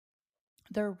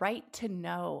to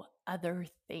know other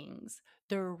things,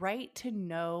 their right to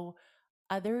know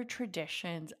other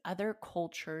traditions, other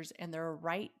cultures, and their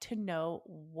right to know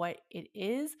what it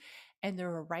is, and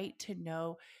their right to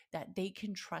know that they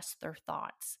can trust their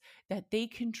thoughts, that they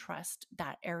can trust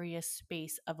that area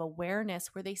space of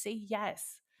awareness where they say,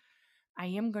 yes, I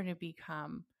am going to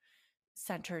become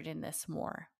centered in this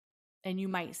more. And you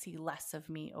might see less of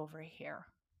me over here.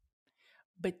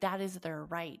 But that is their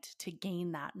right to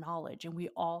gain that knowledge, and we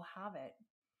all have it.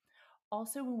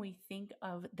 Also, when we think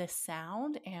of the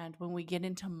sound and when we get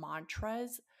into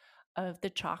mantras of the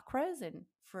chakras, and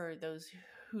for those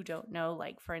who don't know,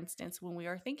 like for instance, when we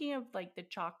are thinking of like the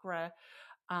chakra,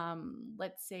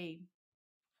 let's say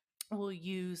we'll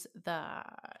use the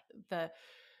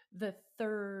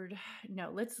third,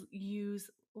 no, let's use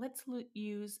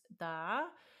the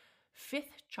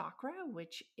fifth chakra,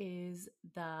 which is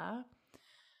the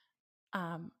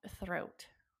throat,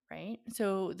 right?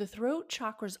 So the throat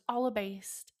chakra is all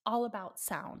about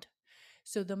sound.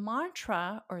 So the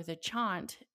mantra or the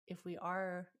chant, if we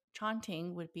are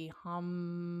chanting, would be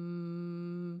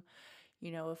hum.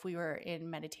 If we were in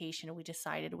meditation, we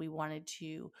decided we wanted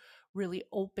to really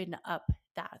open up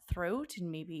that throat and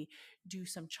maybe do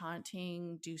some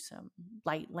chanting, do some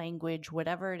light language,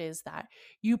 whatever it is that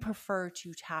you prefer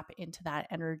to tap into that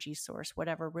energy source,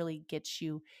 whatever really gets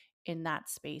you in that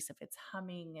space, if it's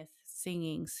humming, if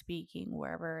singing, speaking,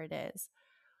 wherever it is.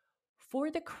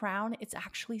 For the crown, it's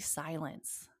actually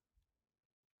silence.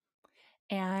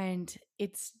 And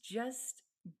it's just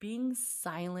being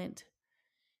silent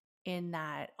in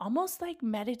that almost like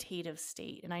meditative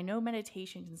state. And I know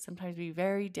meditation can sometimes be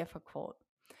very difficult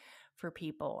for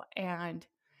people. And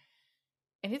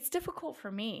it's difficult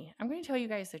for me. I'm going to tell you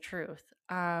guys the truth.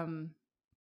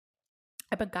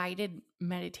 I'm a guided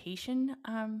meditation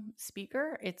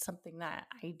speaker. It's something that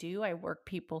I do. I work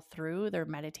people through their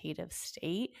meditative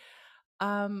state.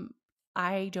 Um,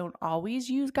 I don't always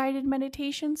use guided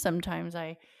meditation. Sometimes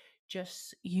I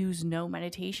just use no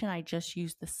meditation. I just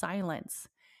use the silence.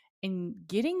 And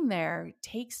getting there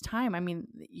takes time. I mean,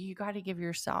 you got to give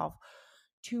yourself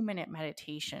 2-minute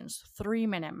meditations,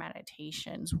 3-minute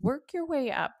meditations. Work your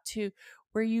way up to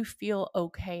where you feel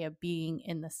okay of being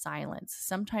in the silence.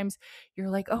 Sometimes you're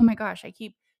like, oh my gosh, I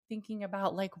keep thinking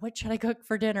about like what should I cook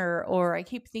for dinner, or I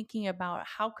keep thinking about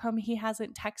how come he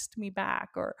hasn't texted me back,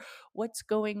 or what's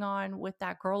going on with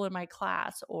that girl in my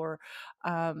class, or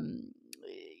um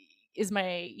is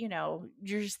my,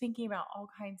 you're just thinking about all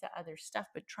kinds of other stuff,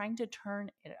 but trying to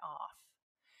turn it off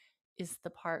is the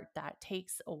part that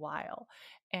takes a while.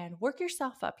 And work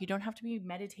yourself up. You don't have to be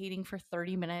meditating for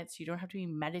 30 minutes. You don't have to be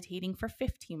meditating for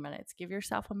 15 minutes. Give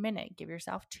yourself a minute, give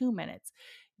yourself 2 minutes.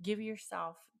 Give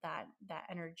yourself that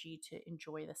energy to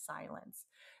enjoy the silence.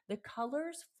 The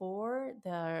colors for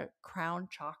the crown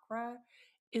chakra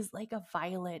is like a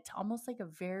violet, almost like a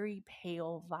very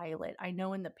pale violet. I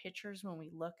know in the pictures when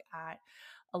we look at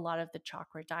a lot of the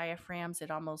chakra diaphragms, it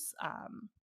almost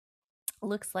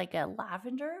looks like a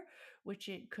lavender, which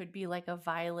it could be like a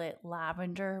violet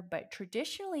lavender, but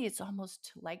traditionally it's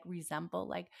almost like resemble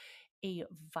like a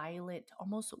violet,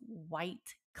 almost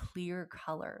white, clear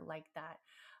color, like that,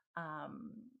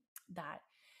 um, that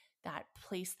that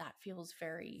place that feels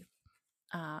very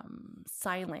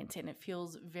silent, and it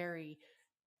feels very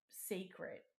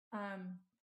sacred. Um,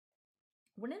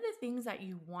 One of the things that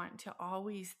you want to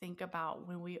always think about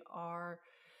when we are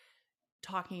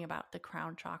talking about the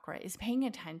crown chakra is paying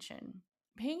attention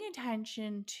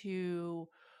to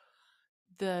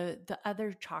the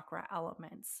other chakra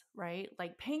elements, right?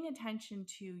 Like paying attention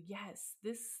to, yes,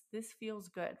 this feels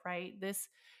good, right? This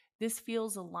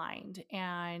feels aligned,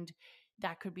 and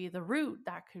that could be the root,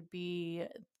 that could be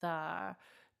the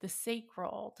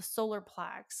sacral, the solar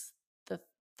plex, the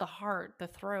the heart, the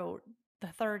throat, the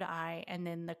third eye, and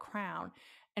then the crown.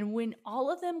 And when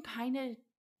all of them kind of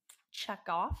check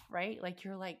off, right? Like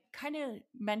you're like kind of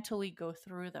mentally go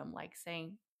through them, like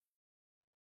saying,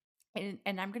 and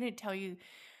I'm going to tell you,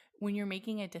 when you're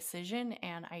making a decision,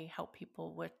 and I help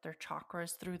people with their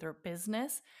chakras through their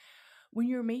business, when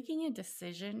you're making a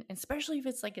decision, especially if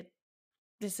it's like a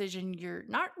decision you're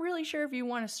not really sure if you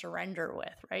want to surrender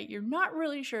with, right? You're not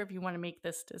really sure if you want to make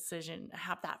this decision,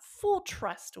 have that full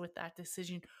trust with that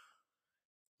decision.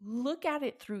 Look at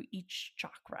it through each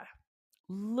chakra.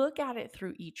 Look at it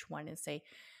through each one and say,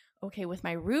 okay, with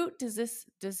my root, does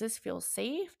this feel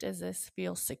safe? Does this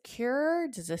feel secure?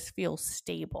 Does this feel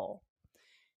stable?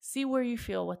 See where you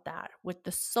feel with that. With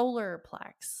the solar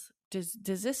plex, does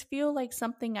this feel like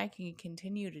something I can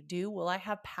continue to do? Will I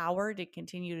have power to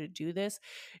continue to do this?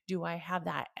 Do I have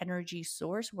that energy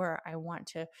source where I want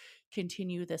to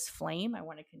continue this flame? I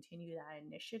want to continue that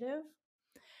initiative.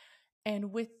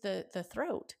 And with the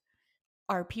throat,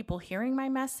 are people hearing my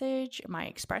message? Am I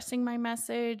expressing my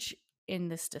message in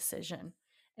this decision?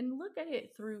 And look at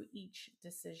it through each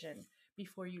decision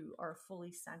before you are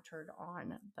fully centered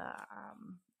on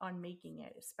on making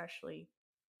it, especially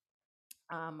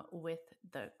with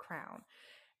the crown.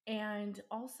 And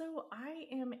also, I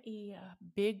am a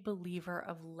big believer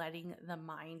of letting the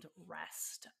mind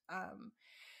rest.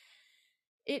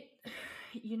 It,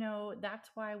 that's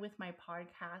why with my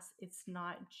podcast,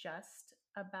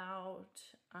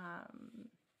 um,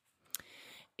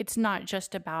 it's not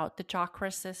just about the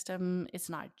chakra system. It's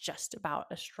not just about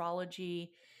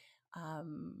astrology.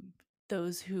 Um,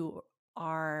 those who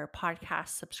are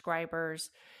podcast subscribers,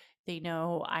 they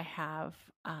know I have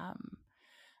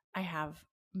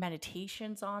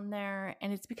meditations on there,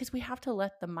 and it's because we have to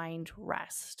let the mind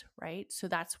rest, right? So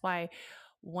that's why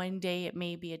one day it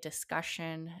may be a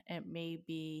discussion, it may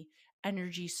be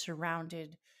energy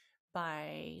surrounded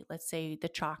by, let's say, the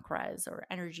chakras, or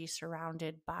energy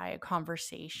surrounded by a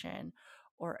conversation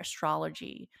or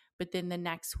astrology. But then the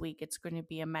next week, it's going to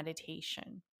be a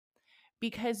meditation,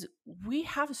 because we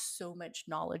have so much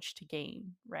knowledge to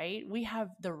gain, right? We have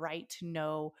the right to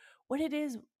know what it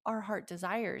is our heart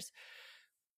desires,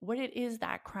 what it is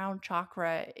that crown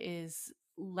chakra is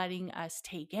letting us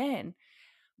take in.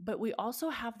 But we also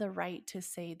have the right to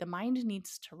say the mind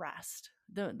needs to rest.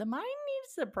 The mind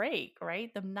needs a break,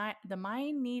 right? The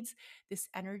mind needs this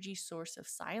energy source of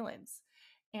silence.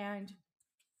 And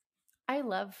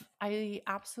I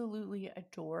absolutely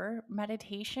adore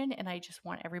meditation. And I just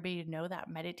want everybody to know that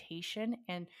meditation,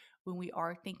 and when we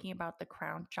are thinking about the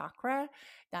crown chakra,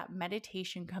 that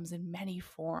meditation comes in many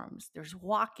forms. There's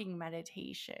walking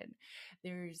meditation,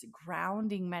 there's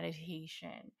grounding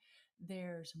meditation,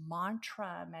 there's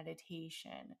mantra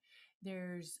meditation,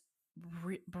 there's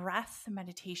breath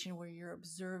meditation where you're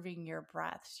observing your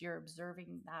breaths, you're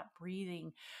observing that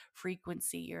breathing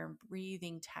frequency, your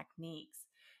breathing techniques.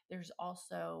 There's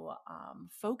also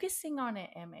focusing on an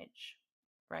image,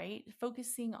 right?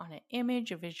 Focusing on an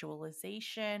image, a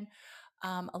visualization.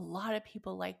 A lot of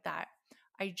people like that.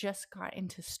 I just got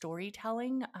into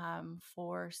storytelling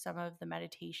for some of the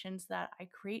meditations that I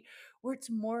create, where it's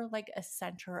more like a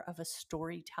center of a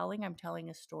storytelling. I'm telling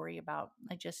a story about,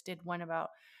 I just did one about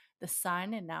the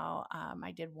sun, and now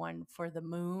I did one for the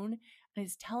moon, and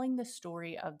it's telling the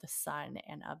story of the sun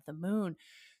and of the moon.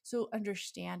 So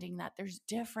understanding that there's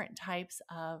different types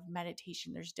of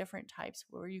meditation, there's different types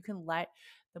where you can let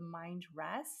the mind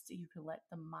rest, you can let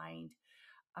the mind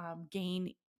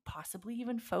gain possibly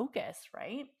even focus,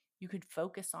 right? You could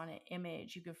focus on an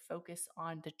image, you could focus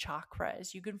on the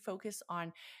chakras, you can focus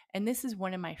on, and this is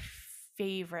one of my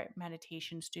favorite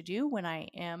meditations to do when I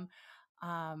am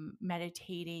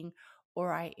meditating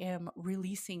or I am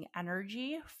releasing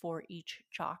energy for each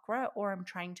chakra, or I'm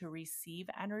trying to receive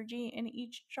energy in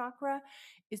each chakra,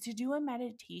 is to do a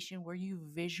meditation where you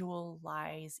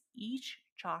visualize each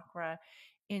chakra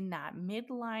in that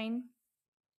midline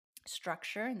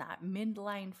structure, in that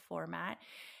midline format,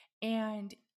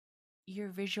 and you're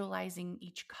visualizing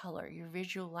each color, you're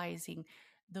visualizing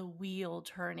the wheel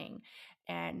turning.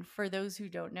 And for those who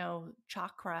don't know,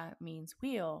 chakra means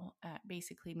wheel,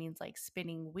 basically means like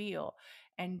spinning wheel.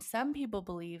 And some people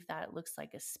believe that it looks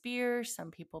like a spear,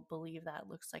 some people believe that it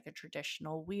looks like a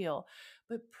traditional wheel.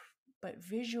 But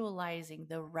visualizing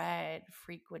the red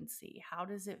frequency, how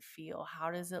does it feel?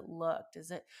 How does it look? Does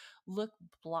it look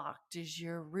blocked? Does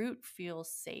your root feel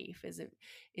safe? Is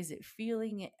it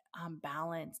feeling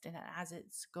balanced? And as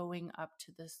it's going up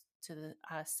to the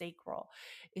sacral,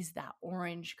 is that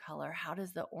orange color? How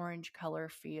does the orange color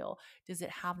feel? Does it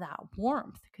have that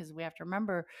warmth? Because we have to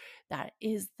remember that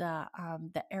is the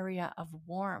area of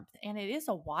warmth, and it is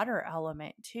a water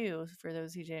element too. For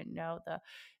those who didn't know, the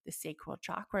sacral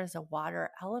chakra is a water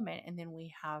element, and then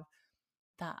we have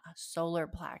the solar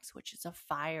plex, which is a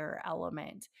fire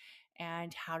element.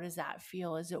 And how does that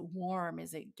feel? Is it warm?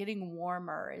 Is it getting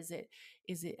warmer? Is it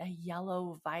a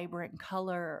yellow vibrant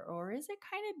color, or is it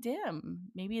kind of dim?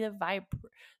 Maybe the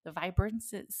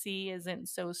vibrancy isn't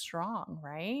so strong,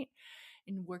 right?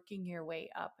 And working your way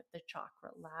up the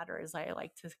chakra ladder, as I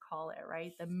like to call it,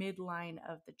 right? The midline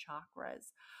of the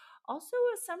chakras. Also,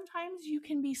 sometimes you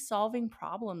can be solving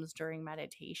problems during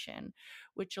meditation,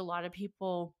 which a lot of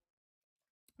people,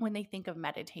 when they think of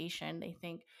meditation, they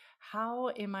think,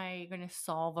 how am I going to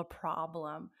solve a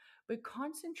problem? But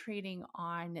concentrating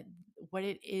on what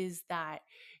it is that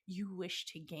you wish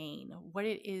to gain, what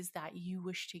it is that you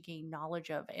wish to gain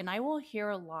knowledge of. And I will hear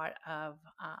a lot of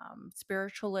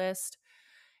spiritualists,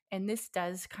 and this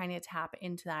does kind of tap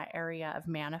into that area of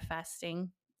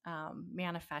manifesting,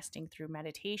 manifesting through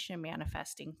meditation,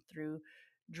 manifesting through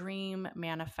dream,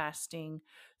 manifesting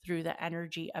through the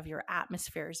energy of your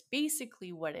atmosphere is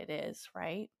basically what it is,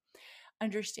 right?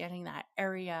 Understanding that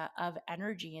area of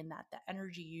energy, and that the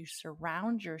energy you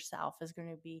surround yourself is going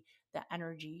to be the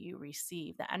energy you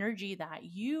receive. The energy that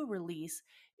you release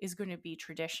is going to be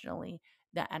traditionally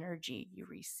the energy you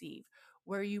receive.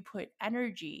 Where you put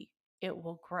energy, it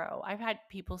will grow. I've had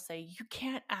people say, you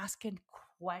can't ask a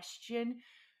question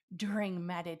during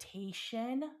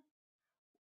meditation.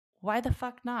 Why the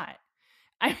fuck not?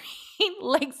 I mean,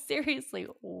 like, seriously,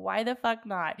 why the fuck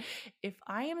not? If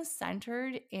I am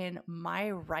centered in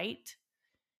my right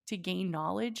to gain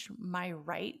knowledge, my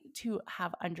right to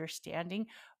have understanding,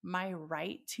 my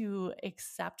right to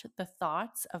accept the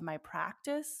thoughts of my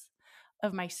practice,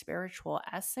 of my spiritual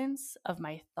essence, of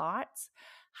my thoughts,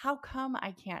 how come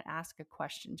I can't ask a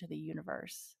question to the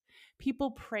universe? People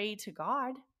pray to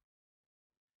God,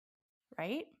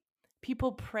 right?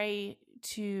 People pray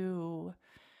to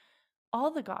all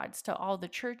the gods, to all the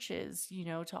churches,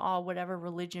 to all whatever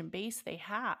religion base they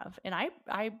have. And I,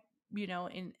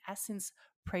 in essence,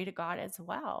 pray to God as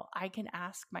well. I can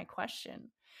ask my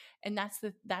question. And that's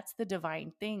the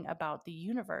divine thing about the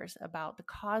universe, about the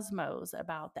cosmos,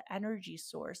 about the energy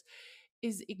source,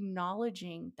 is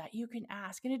acknowledging that you can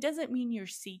ask. And it doesn't mean you're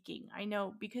seeking. I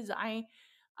know, because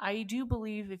I do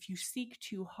believe if you seek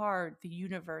too hard, the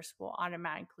universe will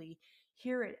automatically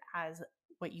hear it as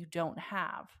what you don't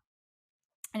have,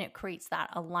 and it creates that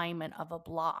alignment of a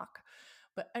block.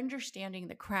 But understanding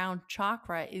the crown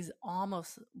chakra is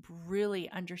almost really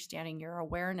understanding your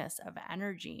awareness of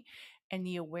energy and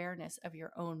the awareness of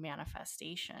your own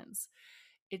manifestations.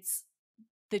 It's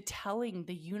the telling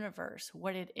the universe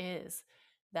what it is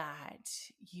that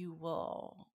you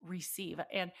will receive.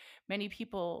 And many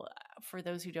people, for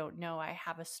those who don't know, I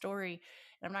have a story,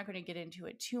 and I'm not going to get into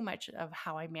it too much, of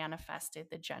how I manifested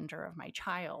the gender of my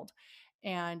child.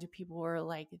 And people were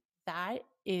like, that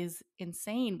is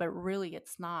insane, but really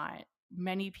it's not.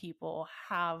 Many people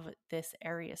have this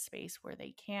area space where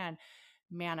they can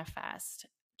manifest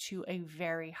to a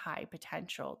very high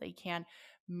potential. They can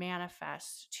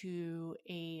manifest to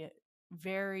a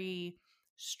very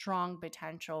strong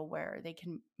potential where they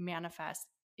can manifest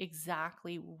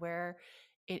exactly where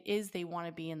it is they want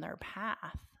to be in their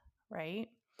path, right?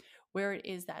 Where it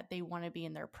is that they want to be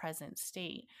in their present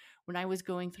state. When I was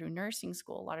going through nursing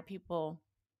school, a lot of people,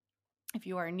 if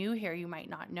you are new here, you might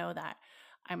not know that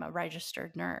I'm a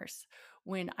registered nurse.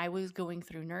 When I was going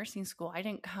through nursing school, I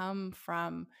didn't come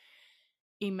from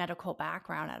a medical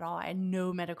background at all. I had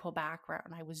no medical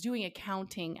background. I was doing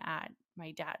accounting at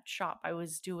my dad's shop. I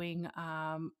was doing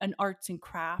an arts and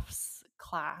crafts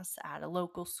class at a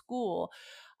local school.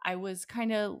 I was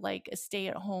kind of like a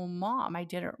stay-at-home mom. I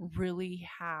didn't really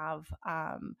have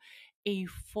a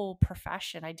full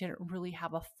profession. I didn't really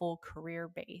have a full career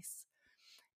base.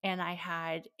 And I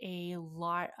had a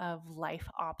lot of life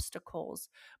obstacles.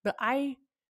 But I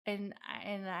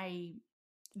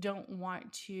don't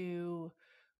want to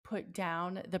put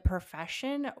down the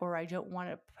profession, or I don't want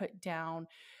to put down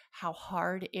how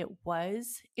hard it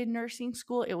was in nursing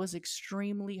school. It was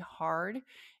extremely hard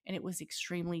and it was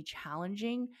extremely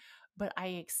challenging, but I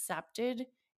accepted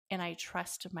and I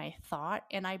trusted my thought,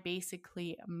 and I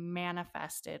basically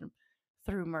manifested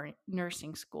through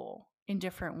nursing school in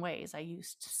different ways. I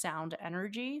used sound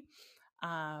energy,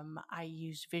 I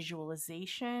used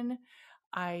visualization,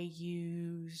 I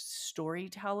used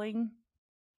storytelling,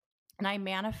 and I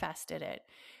manifested it.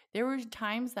 There were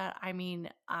times that,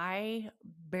 I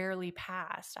barely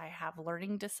passed. I have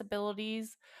learning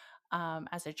disabilities.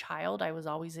 As a child, I was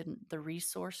always in the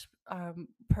resource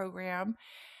program,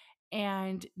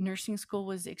 and nursing school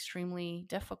was extremely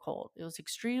difficult. It was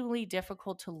extremely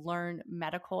difficult to learn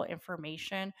medical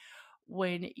information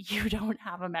when you don't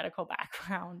have a medical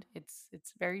background.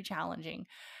 It's very challenging,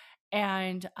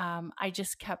 and I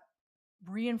just kept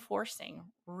reinforcing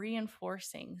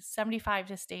 75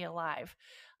 to stay alive.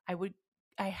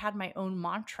 I had my own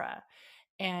mantra,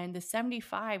 and the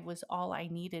 75 was all I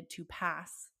needed to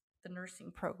pass the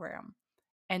nursing program.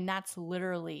 And that's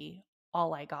literally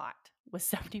all I got was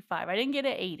 75. I didn't get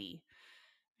an 80.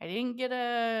 I didn't get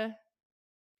a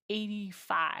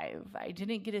 85. I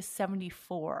didn't get a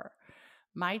 74.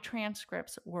 My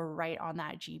transcripts were right on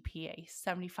that GPA,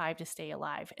 75 to stay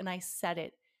alive. And I said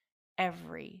it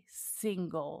every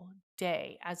single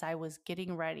day as I was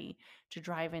getting ready to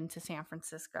drive into San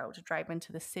Francisco, to drive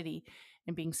into the city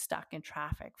and being stuck in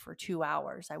traffic for 2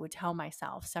 hours. I would tell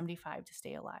myself 75 to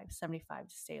stay alive, 75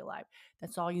 to stay alive.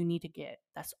 That's all you need to get.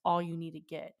 That's all you need to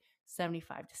get.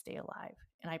 75 to stay alive.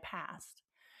 And I passed.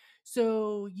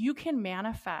 So you can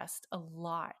manifest a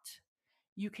lot.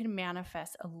 You can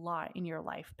manifest a lot in your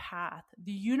life path.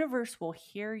 The universe will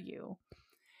hear you.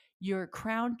 Your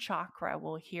crown chakra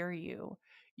will hear you.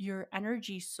 Your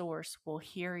energy source will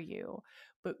hear you.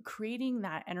 But creating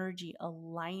that energy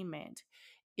alignment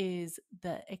is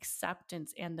the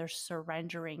acceptance and the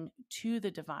surrendering to the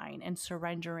divine and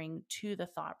surrendering to the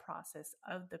thought process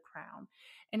of the crown.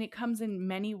 And it comes in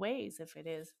many ways. If it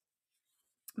is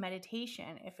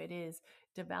meditation, if it is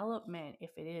development,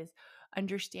 if it is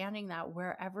understanding that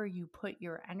wherever you put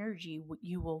your energy,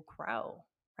 you will grow,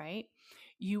 right?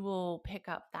 You will pick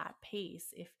up that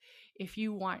pace. If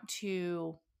you want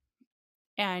to,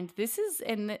 and this is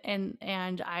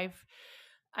and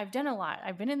I've done a lot.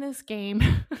 I've been in this game.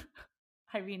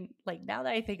 Like now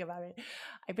that I think about it,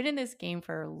 I've been in this game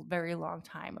for a very long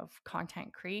time, of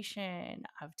content creation,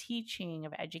 of teaching,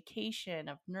 of education,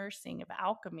 of nursing, of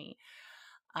alchemy.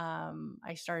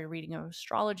 I started reading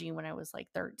astrology when I was like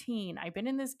 13. I've been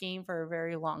in this game for a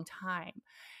very long time.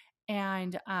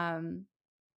 And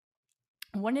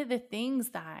one of the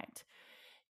things that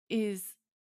is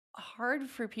hard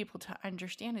for people to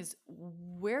understand is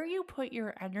where you put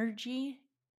your energy,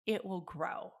 it will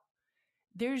grow.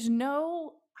 There's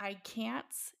no I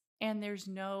can'ts, and there's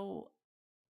no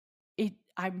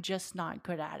I'm just not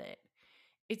good at it.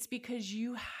 It's because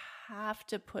you have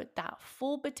to put that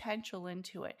full potential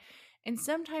into it. And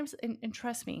sometimes, and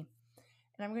trust me,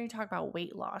 and I'm going to talk about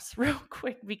weight loss real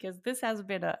quick, because this has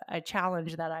been a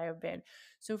challenge that I have been.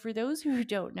 So for those who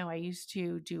don't know, I used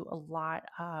to do a lot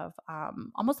of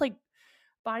almost like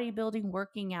bodybuilding,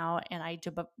 working out, and I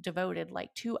devoted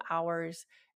like 2 hours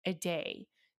a day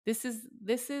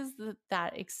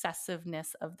That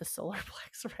excessiveness of the solar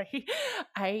plex, right?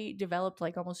 I developed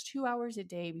like almost 2 hours a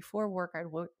day before work. I'd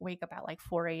wake up at like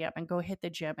 4 a.m. and go hit the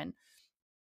gym,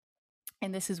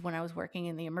 and this is when I was working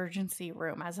in the emergency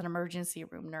room as an emergency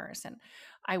room nurse, and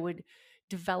I would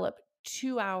develop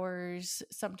 2 hours,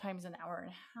 sometimes an hour and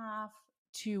a half,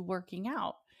 to working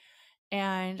out.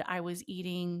 And I was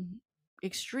eating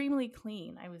extremely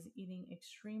clean. I was eating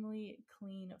extremely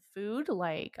clean food,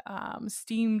 like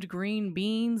steamed green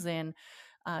beans and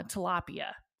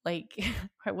tilapia. Like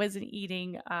I wasn't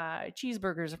eating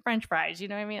cheeseburgers or French fries. You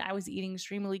know what I mean? I was eating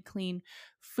extremely clean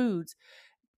foods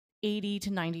 80 to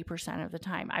 90% of the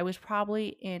time. I was probably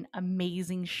in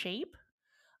amazing shape.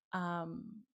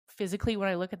 Physically, when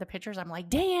I look at the pictures, I'm like,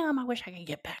 damn, I wish I could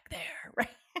get back there. Right.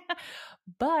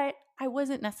 But I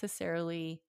wasn't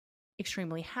necessarily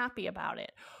extremely happy about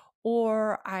it,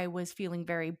 or I was feeling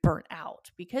very burnt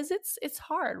out, because it's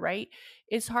hard, right?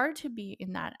 It's hard to be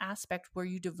in that aspect where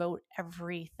you devote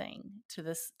everything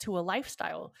to a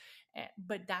lifestyle,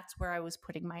 but that's where I was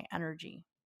putting my energy,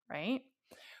 right?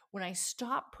 When I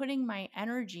stopped putting my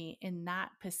energy in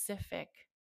that specific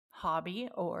hobby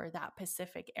or that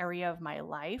specific area of my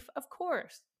life, of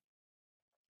course,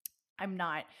 I'm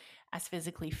not as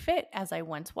physically fit as I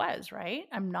once was, right?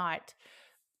 I'm not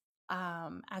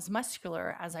as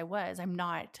muscular as I was. I'm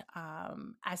not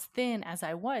as thin as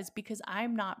I was, because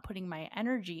I'm not putting my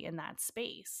energy in that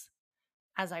space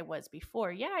as I was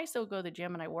before. Yeah, I still go to the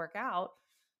gym and I work out,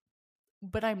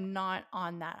 but I'm not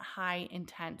on that high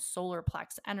intense solar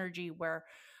plex energy where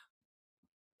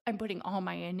I'm putting all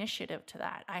my initiative to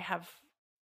that. I have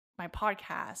my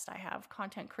podcast, I have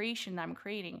content creation that I'm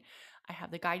creating, I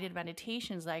have the guided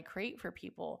meditations that I create for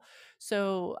people.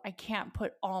 So I can't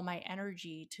put all my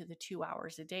energy to the 2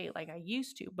 hours a day like I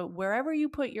used to. But wherever you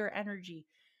put your energy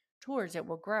towards, it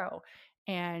will grow.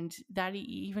 And that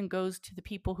even goes to the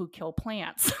people who kill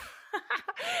plants.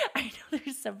 I know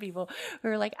there's some people who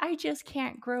are like, I just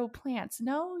can't grow plants.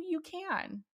 No, you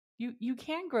can. You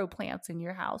can grow plants in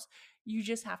your house. You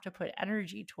just have to put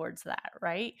energy towards that,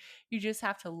 right? You just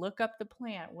have to look up the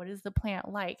plant. What is the plant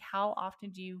like? How often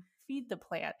do you feed the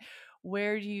plant?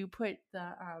 Where do you put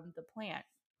the plant?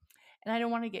 And I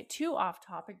don't want to get too off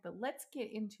topic, but let's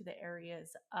get into the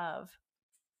areas of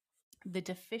the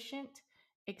deficient,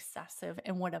 excessive,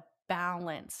 and what a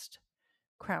balanced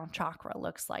crown chakra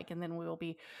looks like. And then we will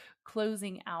be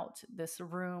closing out this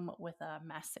room with a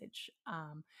message.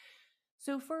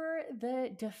 So, for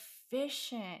the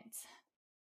deficient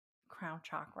crown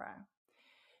chakra,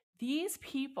 these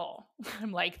people,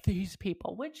 I'm like, these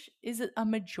people, which is a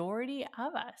majority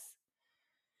of us,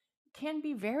 can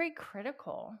be very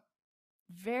critical,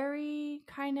 very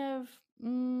kind of,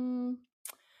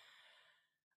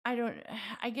 I don't,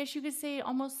 I guess you could say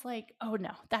almost like, oh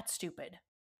no, that's stupid.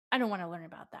 I don't want to learn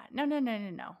about that. No, no, no, no,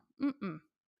 no.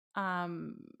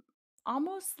 Um,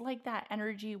 Almost like that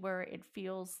energy where it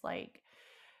feels like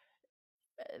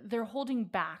they're holding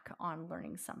back on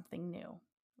learning something new,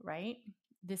 right?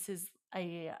 This is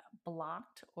a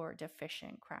blocked or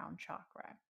deficient crown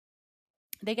chakra.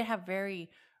 They can have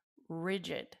very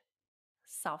rigid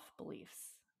self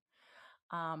beliefs,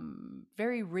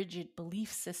 very rigid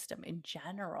belief system in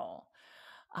general.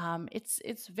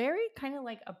 It's very kind of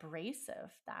like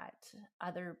abrasive that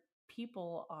other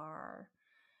people are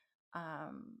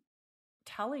um,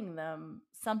 telling them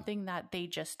something that they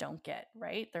just don't get,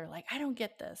 right? They're like, I don't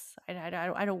get this. I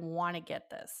don't want to get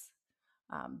this.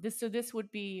 This would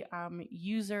be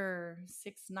user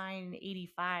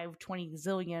 698520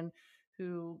 zillion,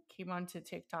 who came onto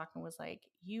TikTok and was like,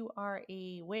 "You are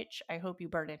a witch. I hope you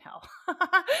burn in hell."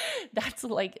 That's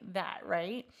like that,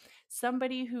 right?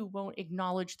 Somebody who won't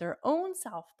acknowledge their own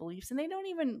self beliefs, and they don't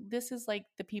even. This is like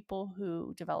the people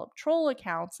who develop troll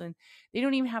accounts, and they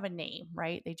don't even have a name,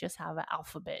 right? They just have an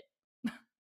alphabet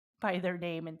by their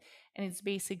name, and it's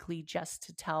basically just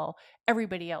to tell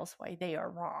everybody else why they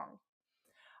are wrong.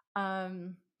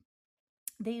 um,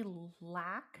 they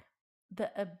lack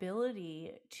the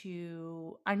ability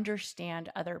to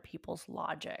understand other people's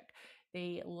logic.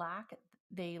 They lack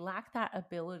that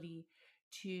ability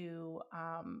to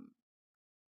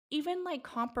even like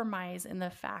compromise in the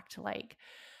fact, like,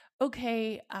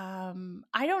 okay,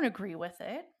 I don't agree with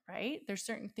it, right? There's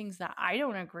certain things that I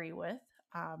don't agree with.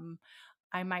 um,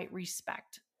 I might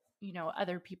respect,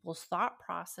 other people's thought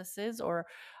processes, or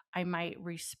I might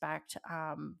respect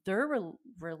their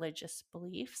religious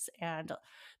beliefs. And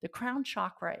the crown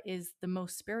chakra is the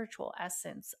most spiritual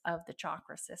essence of the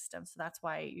chakra system. So that's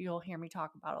why you'll hear me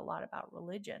talk about a lot about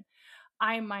religion.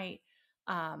 I might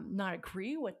not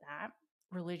agree with that,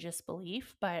 religious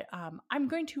belief, but I'm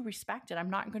going to respect it. I'm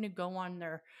not going to go on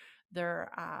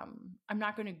I'm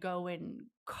not going to go and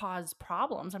cause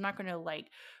problems. I'm not going to like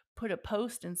put a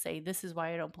post and say, this is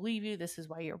why I don't believe you, this is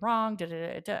why you're wrong, da,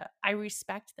 da, da, da. I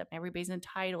respect them. Everybody's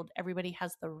entitled. Everybody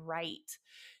has the right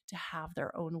to have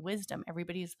their own wisdom.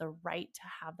 Everybody has the right to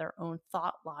have their own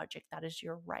thought logic. That is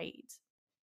your right.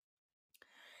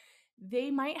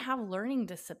 They might have learning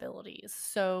disabilities.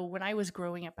 So when I was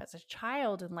growing up as a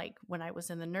child, and like when I was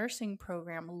in the nursing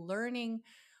program, learning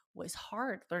was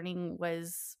hard. Learning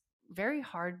was very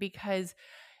hard because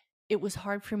it was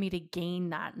hard for me to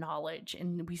gain that knowledge.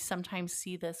 And we sometimes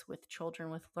see this with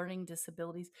children with learning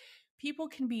disabilities. People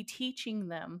can be teaching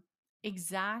them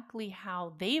exactly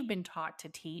how they've been taught to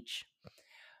teach,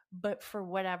 but for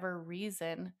whatever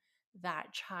reason,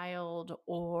 that child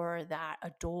or that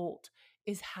adult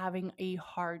is having a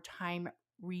hard time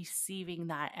receiving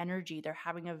that energy. They're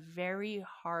having a very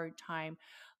hard time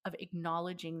of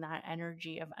acknowledging that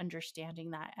energy, of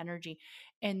understanding that energy.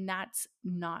 And that's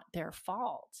not their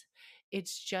fault.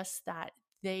 It's just that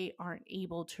they aren't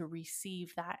able to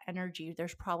receive that energy.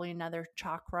 There's probably another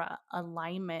chakra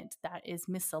alignment that is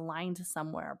misaligned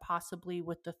somewhere, possibly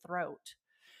with the throat,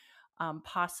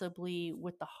 possibly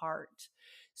with the heart.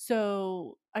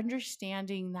 So,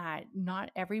 understanding that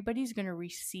not everybody's going to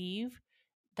receive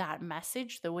that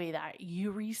message the way that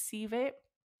you receive it.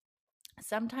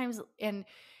 Sometimes, and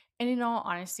in all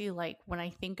honesty, like when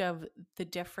I think of the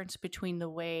difference between the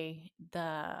way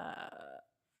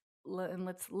and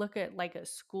let's look at like a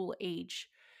school age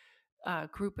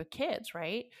group of kids,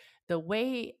 right? The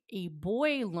way a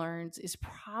boy learns is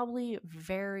probably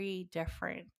very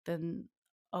different than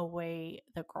a way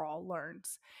the girl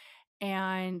learns.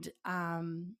 And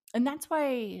that's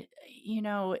why, you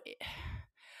know,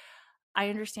 I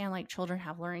understand like children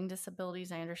have learning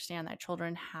disabilities. I understand that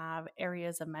children have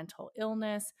areas of mental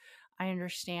illness. I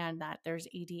understand that there's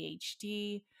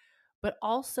ADHD, but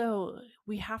also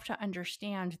we have to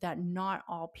understand that not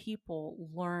all people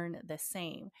learn the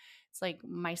same. It's like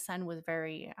my son was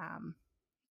very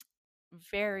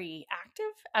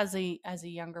active as a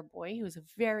younger boy. He was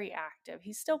very active.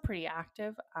 He's still pretty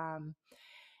active.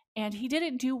 And he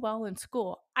didn't do well in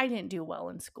school. I didn't do well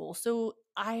in school. So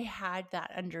I had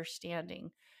that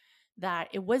understanding that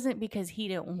it wasn't because he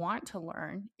didn't want to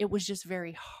learn, it was just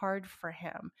very hard for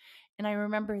him. And I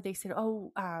remember they said,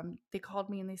 they called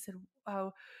me and they said,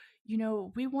 oh,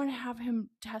 we want to have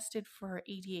him tested for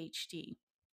ADHD.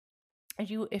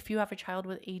 If you have a child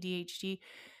with ADHD,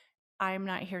 I'm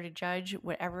not here to judge.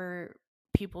 Whatever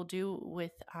people do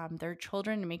with their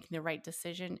children and making the right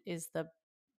decision is the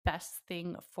best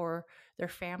thing for their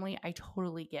family. I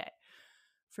totally get.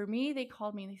 For me, they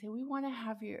called me and they said, we want to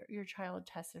have your child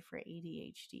tested for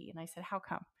ADHD. And I said, how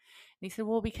come? And they said,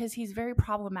 well, because he's very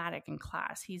problematic in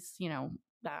class. He's,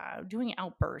 doing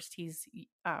outbursts. He's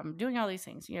doing all these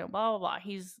things, blah, blah, blah.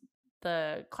 He's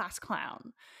the class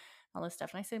clown, all this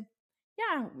stuff. And I said,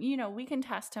 yeah, we can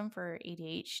test him for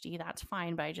ADHD. That's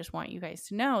fine. But I just want you guys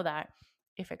to know that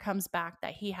if it comes back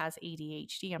that he has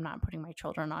ADHD, I'm not putting my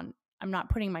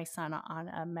son on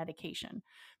a medication.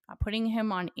 I'm not putting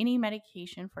him on any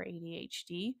medication for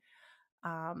ADHD.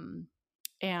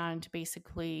 And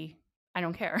basically, I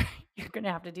don't care. You're going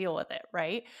to have to deal with it,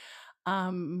 right?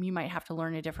 You might have to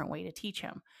learn a different way to teach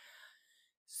him.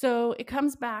 So it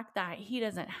comes back that he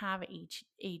doesn't have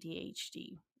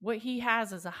ADHD. What he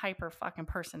has is a hyper fucking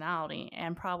personality,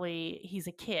 and probably he's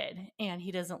a kid and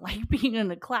he doesn't like being in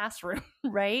the classroom,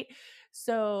 right?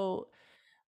 So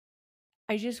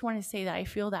I just want to say that I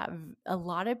feel that a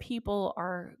lot of people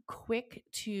are quick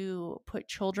to put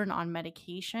children on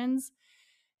medications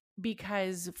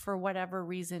because for whatever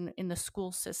reason in the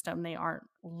school system, they aren't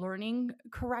learning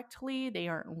correctly. They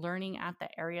aren't learning at the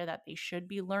area that they should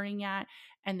be learning at.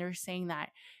 And they're saying that,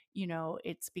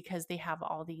 it's because they have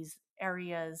all these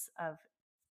areas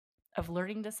of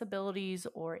learning disabilities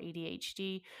or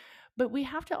ADHD. But we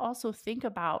have to also think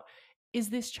about, is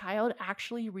this child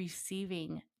actually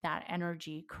receiving that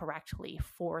energy correctly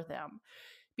for them?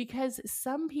 Because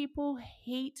some people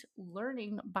hate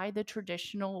learning by the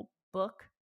traditional book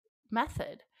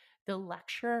method, the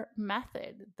lecture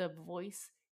method, the voice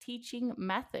teaching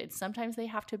method. Sometimes they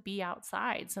have to be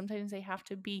outside. Sometimes they have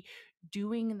to be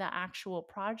doing the actual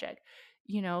project.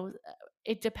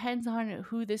 It depends on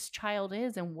who this child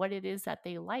is and what it is that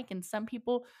they like. And some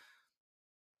people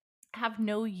have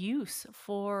no use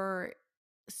for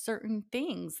certain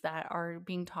things that are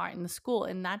being taught in the school.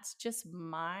 And that's just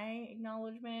my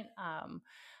acknowledgement.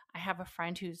 I have a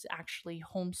friend who's actually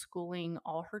homeschooling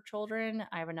all her children.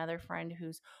 I have another friend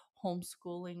who's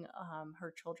homeschooling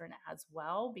her children as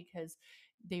well, because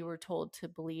they were told to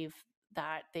believe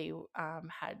that they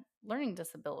had learning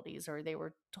disabilities, or they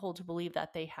were told to believe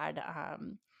that they had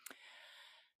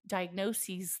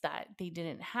diagnoses that they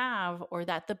didn't have, or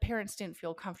that the parents didn't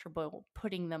feel comfortable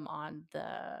putting them on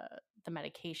the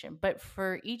medication. But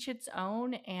for each its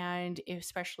own, and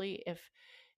especially if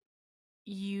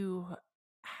you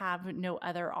have no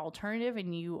other alternative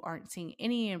and you aren't seeing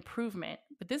any improvement.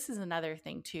 But this is another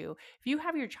thing too. If you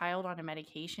have your child on a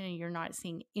medication and you're not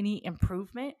seeing any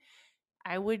improvement,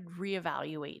 I would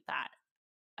reevaluate that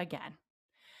again.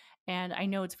 And I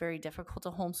know it's very difficult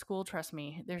to homeschool. Trust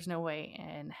me, there's no way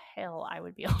in hell I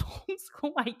would be able to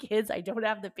homeschool my kids. I don't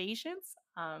have the patience.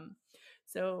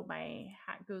 So my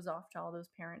hat goes off to all those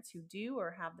parents who do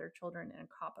or have their children in a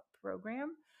COP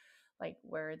program, like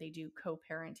where they do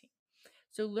co-parenting.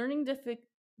 So learning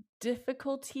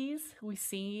difficulties we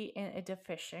see in a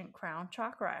deficient crown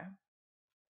chakra,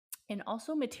 and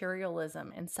also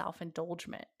materialism and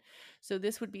self-indulgence. So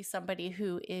this would be somebody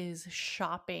who is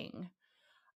shopping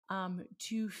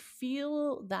to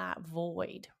feel that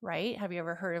void, right? Have you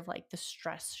ever heard of like the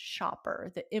stress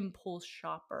shopper, the impulse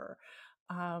shopper?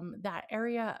 That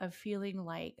area of feeling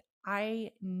like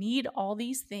I need all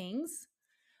these things.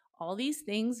 All these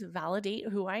things validate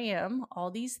who I am. All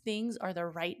these things are the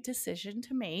right decision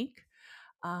to make.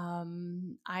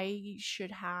 I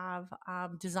should have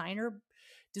designer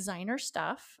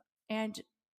stuff, and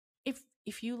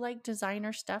if you like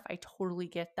designer stuff, I totally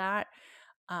get that.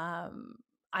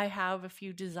 I have a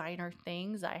few designer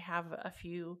things. I have a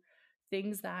few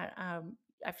things that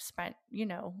I've spent,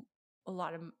 a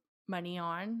lot of money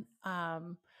on.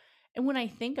 And when I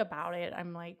think about it,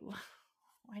 I'm like,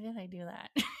 why did I do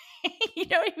that? You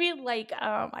know what I mean? Like,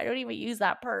 I don't even use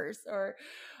that purse,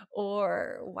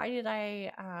 or why did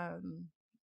I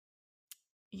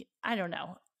don't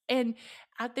know. And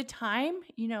at the time,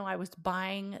 I was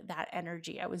buying that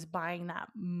energy. I was buying that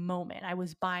moment. I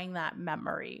was buying that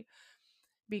memory.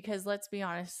 Because let's be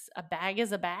honest, a bag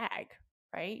is a bag,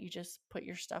 right? You just put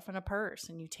your stuff in a purse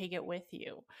and you take it with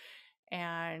you.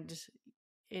 And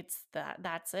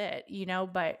that's it,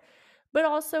 but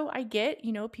also I get,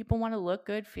 people want to look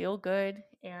good, feel good.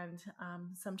 And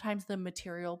sometimes the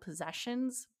material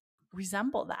possessions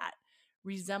resemble that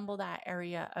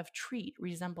area of treat,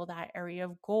 resemble that area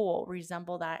of goal,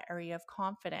 resemble that area of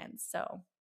confidence. So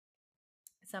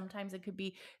sometimes it could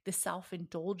be the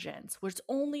self-indulgence where it's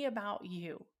only about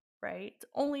you, right? It's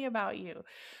only about you.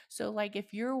 So like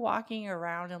if you're walking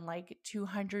around in like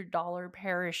 $200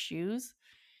 pair of shoes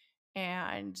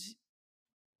and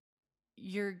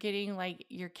you're getting like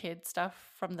your kid stuff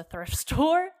from the thrift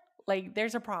store, like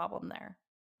there's a problem there,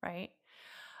 right?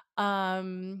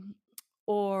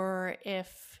 Or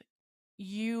if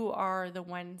you are the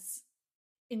ones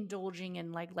indulging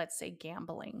in, like, let's say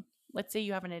gambling. Let's say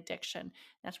you have an addiction.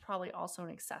 That's probably also an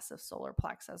excessive solar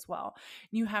plex as well.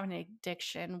 You have an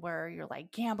addiction where you're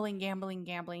like gambling.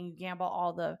 You gamble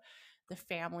all the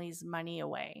family's money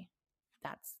away.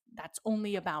 That's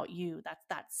only about you. That's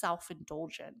that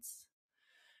self-indulgence,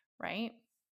 right?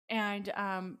 And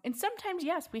sometimes,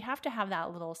 yes, we have to have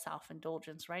that little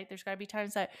self-indulgence, right? There's got to be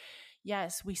times that,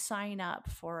 yes, we sign up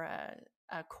for a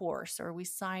course, or we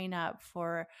sign up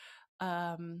for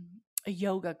a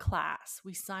yoga class.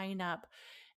 We sign up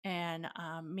and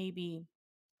maybe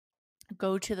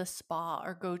go to the spa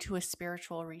or go to a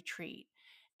spiritual retreat.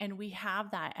 And we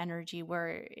have that energy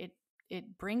where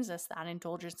it brings us that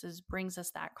indulgences, brings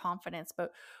us that confidence.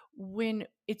 But when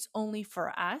it's only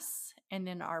for us, and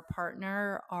then our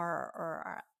partner or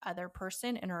our other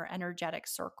person in our energetic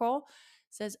circle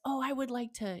says, oh, I would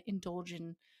like to indulge in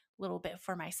a little bit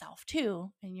for myself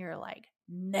too. And you're like,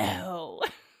 no.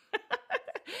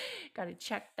 Got to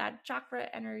check that chakra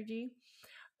energy.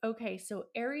 Okay, so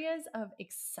areas of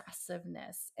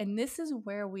excessiveness. And this is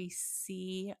where we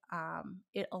see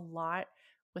it a lot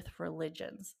with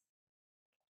religions.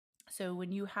 So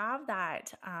when you have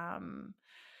that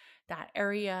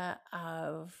area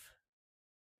of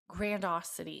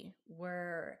grandiosity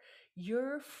where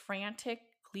you're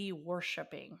frantically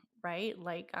worshiping, right?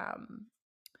 Like, oh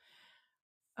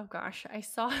gosh, I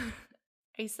saw,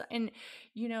 and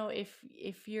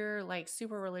if you're like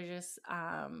super religious,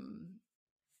 I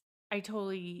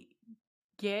totally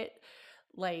get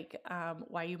like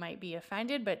why you might be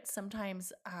offended, but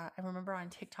sometimes I remember on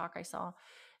TikTok I saw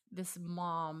this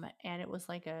mom, and it was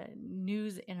like a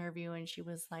news interview, and she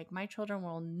was like, my children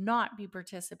will not be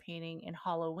participating in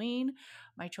Halloween.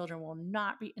 My children will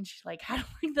not be, and she like had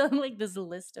like this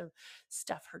list of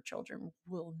stuff her children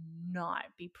will not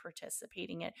be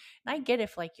participating in. And I get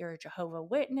if like you're a Jehovah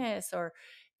Witness, or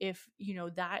if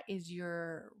that is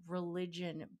your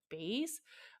religion base.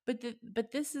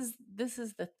 But this is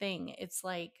the thing. It's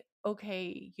like,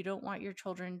 okay, you don't want your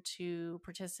children to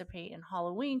participate in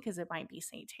Halloween because it might be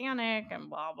satanic and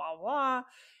blah blah blah,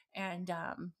 and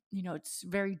it's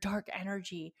very dark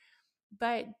energy.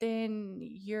 But then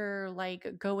you're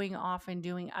like going off and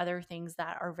doing other things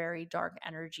that are very dark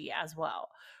energy as well,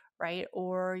 right?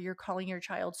 Or you're calling your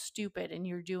child stupid and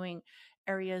you're doing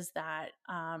areas that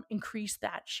increase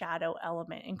that shadow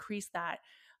element, increase that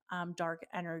dark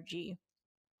energy.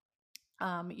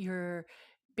 You're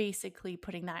basically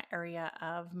putting that area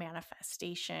of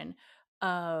manifestation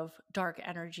of dark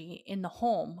energy in the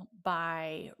home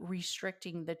by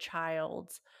restricting the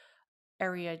child's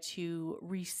area to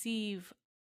receive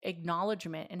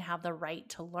acknowledgement and have the right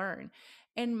to learn.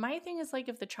 And my thing is like,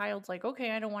 if the child's like,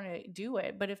 okay, I don't want to do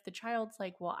it, but if the child's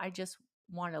like, well, I just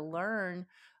want to learn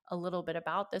a little bit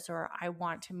about this, or I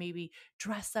want to maybe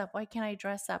dress up, why can't I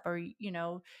dress up? Or,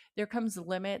 there comes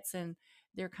limits and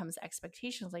there comes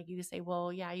expectations. Like you say,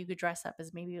 well, yeah, you could dress up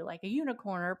as maybe like a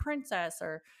unicorn or a princess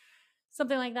or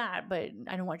something like that, but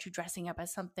I don't want you dressing up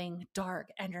as something dark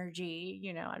energy.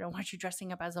 I don't want you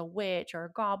dressing up as a witch or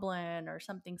a goblin or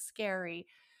something scary.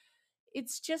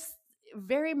 It's just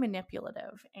very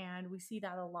manipulative. And we see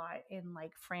that a lot in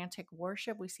like frantic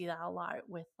worship. We see that a lot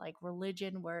with like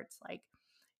religion, where it's like,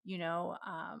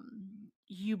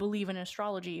 you believe in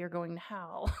astrology, you're going to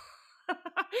hell.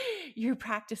 You're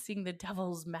practicing the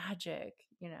devil's magic.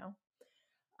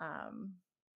 Um,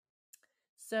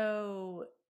 so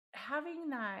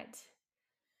having that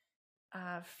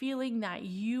feeling that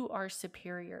you are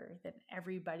superior than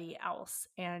everybody else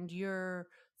and your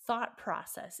thought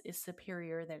process is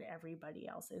superior than everybody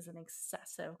else is an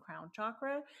excessive crown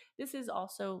chakra. This is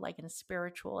also like a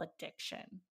spiritual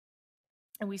addiction.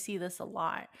 And we see this a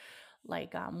lot,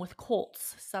 like with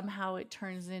cults. Somehow it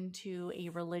turns into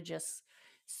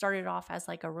started off as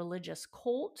like a religious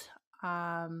cult.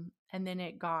 And then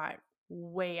it got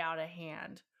way out of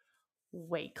hand,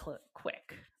 way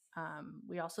quick.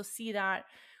 We also see that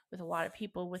with a lot of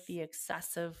people with the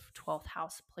excessive 12th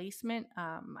house placement.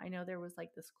 I know there was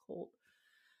like this cult,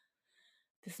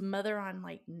 this mother on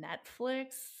like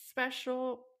Netflix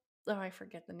special. Oh, I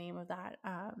forget the name of that.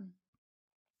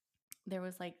 There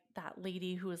was like that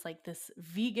lady who was like this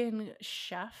vegan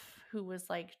chef who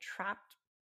was like trapped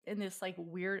in this like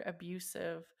weird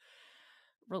abusive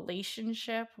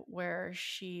relationship where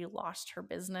she lost her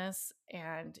business,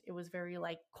 and it was very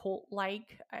like cult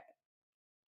like,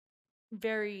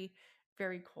 very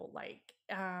very cult like.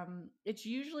 It's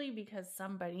usually because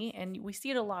somebody, and we see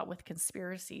it a lot with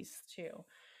conspiracies too,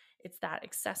 it's that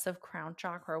excessive crown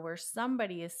chakra where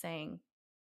somebody is saying,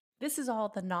 this is all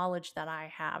the knowledge that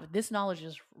I have, this knowledge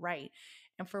is right,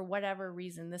 and for whatever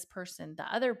reason the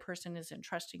other person isn't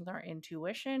trusting their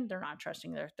intuition, they're not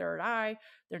trusting their third eye,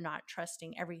 they're not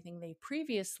trusting everything they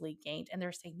previously gained, and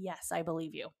they're saying, yes, I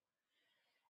believe you.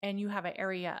 And you have an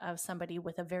area of somebody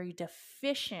with a very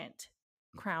deficient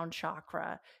crown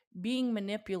chakra being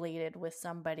manipulated with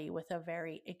somebody with a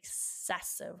very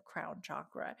excessive crown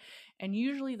chakra. And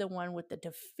usually the one with the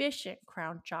deficient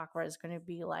crown chakra is going to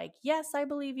be like, yes, I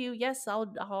believe you. Yes,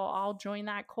 I'll join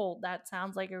that cult. That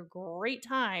sounds like a great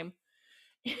time.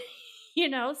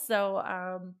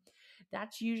 So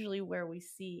that's usually where we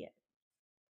see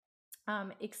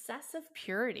it. Excessive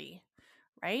purity,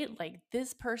 right? Like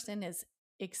this person is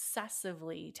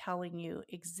excessively telling you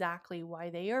exactly why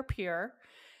they are pure.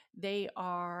 They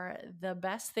are the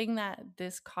best thing that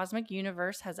this cosmic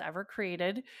universe has ever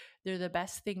created. They're the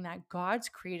best thing that God's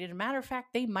created. Matter of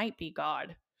fact, they might be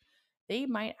God. They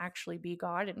might actually be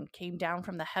God and came down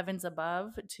from the heavens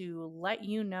above to let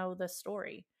you know the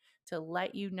story, to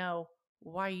let you know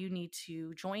why you need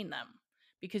to join them.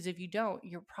 Because if you don't,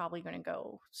 you're probably going to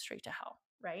go straight to hell,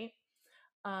 right?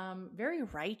 Very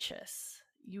righteous.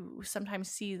 You sometimes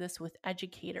see this with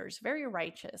educators, very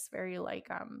righteous, very like,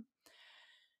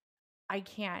 I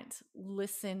can't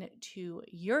listen to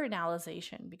your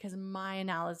analyzation because my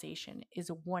analysis is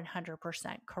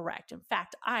 100% correct. In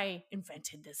fact, I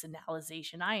invented this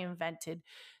analysis. I invented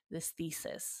this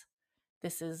thesis.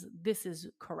 This is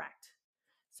correct.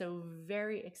 So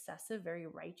very excessive, very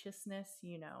righteousness,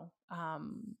 you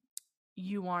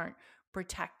aren't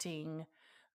protecting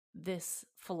this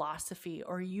philosophy,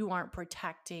 or you aren't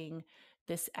protecting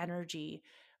this energy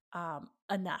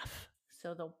enough.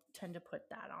 So they'll tend to put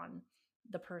that on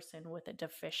the person with a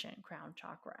deficient crown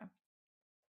chakra.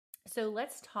 So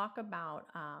let's talk about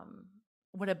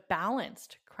what a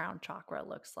balanced crown chakra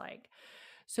looks like.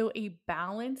 So a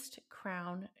balanced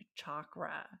crown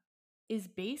chakra is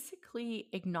basically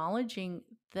acknowledging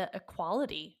the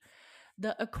equality,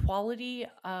 the equality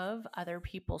of other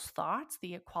people's thoughts,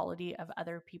 the equality of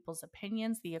other people's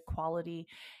opinions, the equality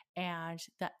and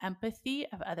the empathy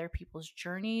of other people's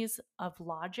journeys, of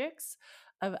logics,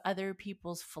 of other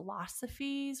people's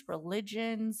philosophies,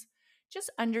 religions,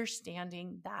 just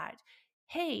understanding that,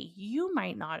 hey, you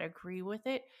might not agree with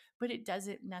it, but it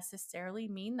doesn't necessarily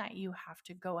mean that you have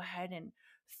to go ahead and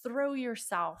throw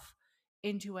yourself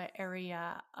into an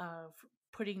area of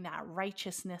putting that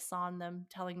righteousness on them,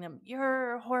 telling them,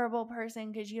 you're a horrible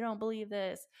person because you don't believe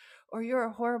this, or you're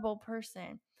a horrible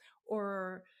person,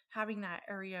 or having that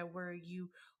area where you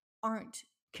aren't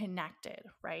connected,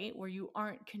 right? Where you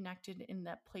aren't connected in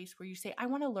that place where you say, I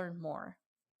want to learn more,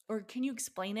 or can you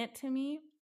explain it to me?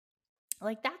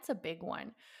 Like, that's a big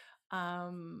one.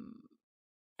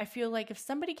 I feel like if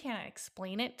somebody can't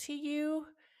explain it to you,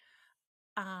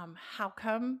 how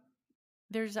come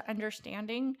there's an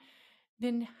understanding,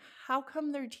 then how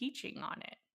come they're teaching on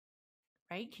it,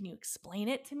 right? Can you explain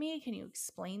it to me? Can you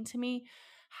explain to me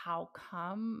how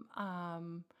come,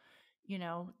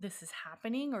 this is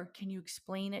happening? Or can you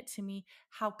explain it to me?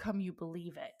 How come you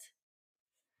believe it?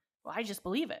 Well, I just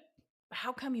believe it. But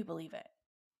how come you believe it?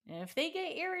 And if they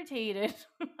get irritated,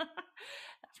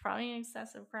 that's probably an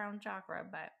excessive crown chakra.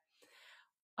 But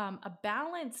a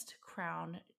balanced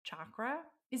crown chakra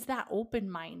is that open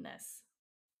mindedness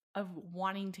of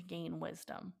wanting to gain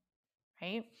wisdom,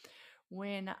 right?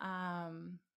 When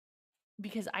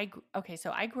because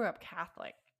so I grew up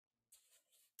Catholic,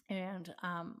 and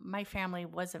my family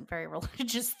wasn't very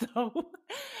religious, though.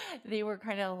 They were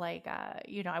kind of like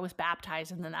I was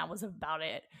baptized and then that was about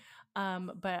it.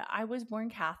 But I was born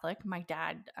Catholic. My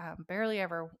dad barely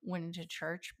ever went into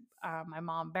church. My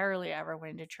mom barely ever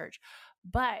went into church.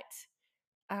 But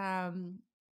um,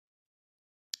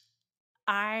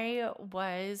 I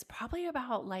was probably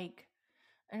about like,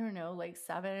 I don't know, like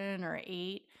 7 or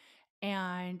 8.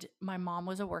 And my mom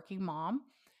was a working mom.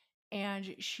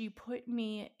 And she put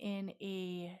me in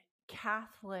a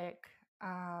Catholic,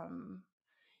 a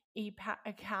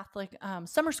Catholic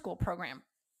summer school program.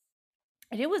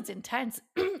 And it was intense.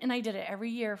 And I did it every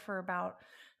year for about,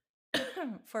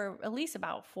 for at least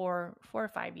about 4 or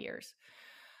 5 years.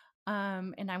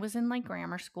 And I was in like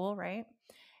grammar school, right?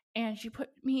 And she put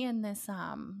me in this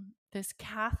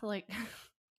Catholic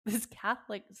this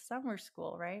Catholic summer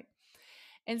school, right?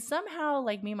 And somehow,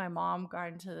 like, me and my mom got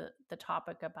into the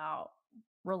topic about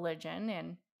religion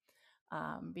and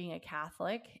being a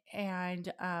Catholic.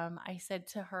 And I said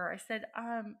to her,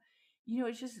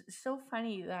 it's just so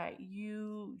funny that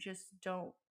you just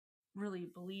don't really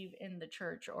believe in the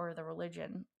church or the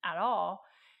religion at all.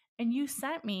 And you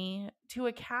sent me to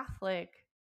a Catholic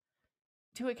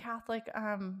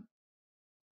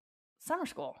summer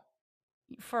school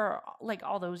for like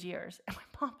all those years. And my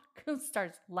mom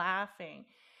starts laughing.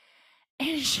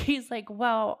 And she's like,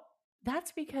 well,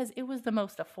 that's because it was the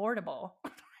most affordable.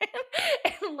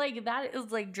 And like, that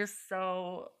is like just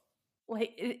so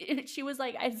like, she was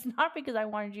like, it's not because I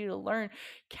wanted you to learn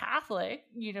Catholic,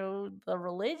 the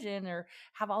religion, or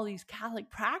have all these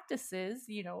Catholic practices,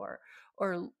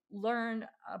 or learn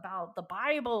about the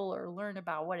Bible, or learn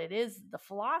about what it is, the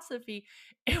philosophy.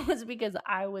 It was because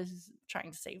I was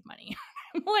trying to save money.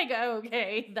 I'm like,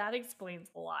 okay, that explains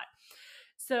a lot.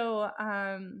 So,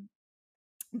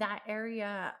 that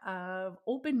area of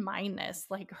open mindedness,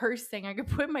 like her saying, I could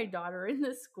put my daughter in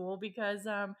this school because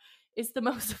it's the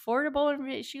most affordable,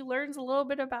 and she learns a little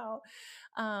bit about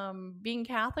being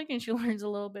Catholic, and she learns a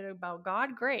little bit about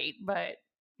God. Great, but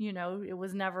it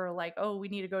was never like, oh, we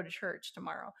need to go to church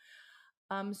tomorrow.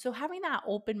 So having that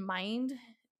open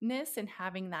mindedness and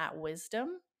having that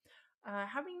wisdom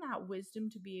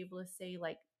to be able to say,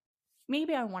 like,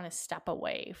 maybe I want to step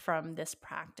away from this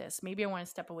practice. Maybe I want to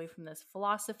step away from this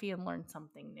philosophy and learn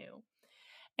something new.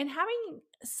 And having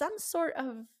some sort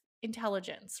of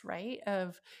intelligence, right?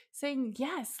 Of saying,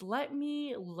 yes, let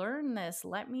me learn this.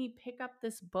 Let me pick up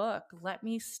this book. Let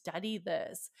me study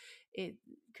this. It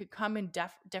could come in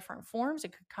different forms.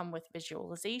 It could come with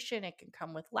visualization. It could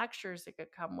come with lectures. It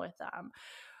could come with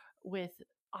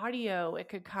audio. It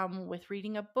could come with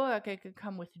reading a book. It could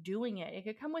come with doing it. It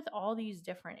could come with all these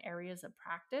different areas of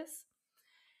practice.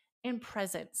 And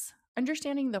presence,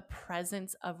 understanding the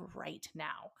presence of right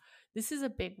now. This is a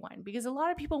big one because a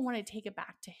lot of people want to take it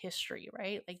back to history,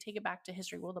 right? Like, take it back to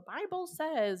history. Well, the Bible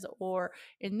says, or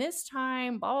in this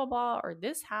time, blah, blah, blah, or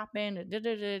this happened, da,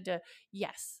 da, da, da.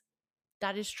 Yes,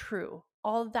 that is true.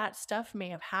 All of that stuff may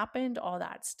have happened. All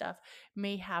that stuff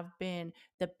may have been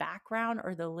the background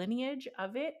or the lineage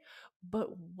of it. But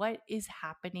what is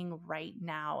happening right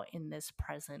now in this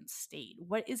present state?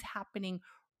 What is happening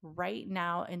right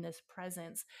now in this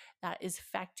presence that is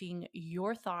affecting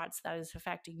your thoughts, that is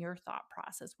affecting your thought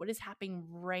process? What is happening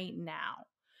right now?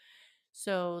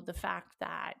 So the fact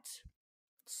that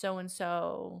so and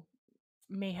so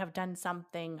may have done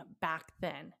something back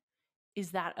then,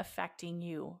 is that affecting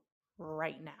you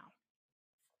right now?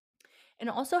 And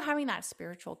also having that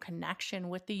spiritual connection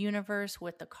with the universe,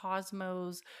 with the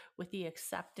cosmos, with the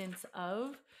acceptance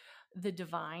of the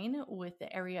divine, with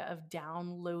the area of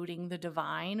downloading the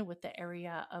divine, with the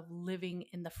area of living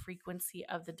in the frequency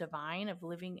of the divine, of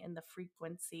living in the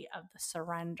frequency of the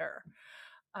surrender.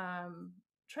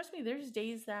 Trust me, there's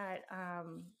days that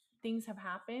things have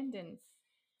happened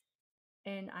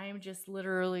and I am just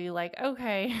literally like,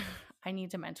 okay, I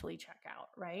need to mentally check out,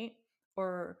 right?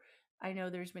 Or I know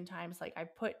there's been times like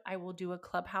I will do a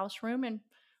Clubhouse room, and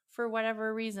for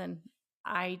whatever reason,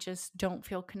 I just don't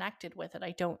feel connected with it.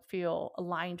 I don't feel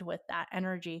aligned with that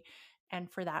energy. And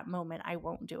for that moment, I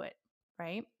won't do it,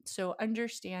 right? So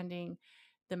understanding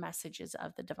the messages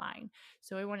of the divine.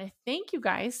 So I want to thank you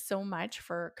guys so much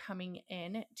for coming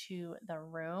in to the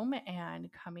room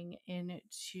and coming in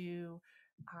to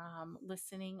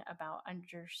listening about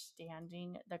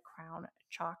understanding the crown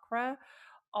chakra.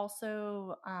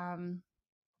 Also,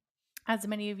 as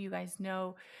many of you guys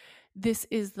know, this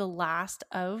is the last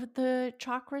of the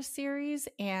chakra series,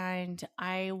 and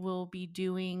I will be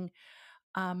doing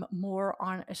more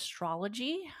on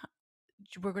astrology.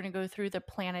 We're going to go through the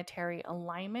planetary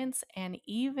alignments, and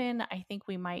even I think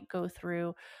we might go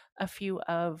through a few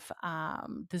of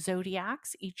the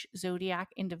zodiacs, each zodiac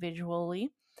individually.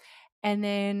 And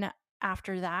then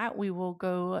after that, we will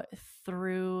go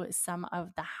through some of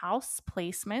the house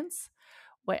placements,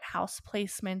 what house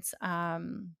placements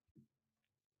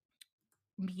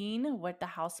mean, what the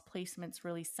house placements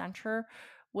really center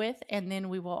with. And then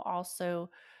we will also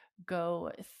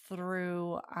go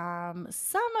through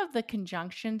some of the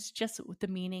conjunctions, just with the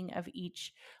meaning of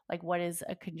each, like what is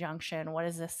a conjunction, what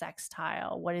is a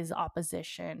sextile, what is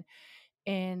opposition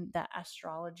in the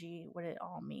astrology, what it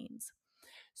all means.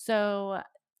 So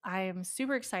I'm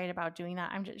super excited about doing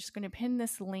that. I'm just going to pin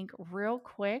this link real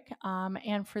quick.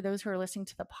 And for those who are listening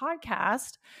to the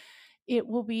podcast, it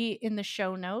will be in the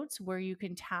show notes where you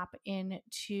can tap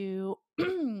into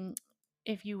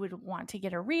if you would want to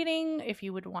get a reading, if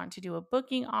you would want to do a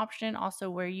booking option, also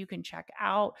where you can check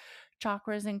out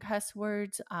chakras and cuss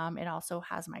words. It also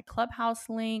has my Clubhouse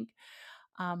link.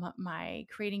 My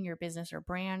Creating Your Business or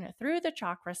Brand Through the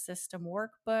Chakra System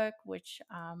workbook, which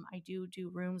I do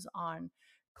rooms on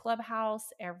Clubhouse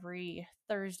every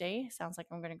Thursday. Sounds like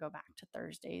I'm going to go back to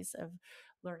Thursdays of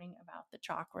learning about the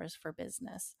chakras for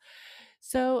business.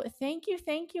 So thank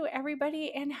you,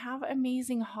 everybody, and have an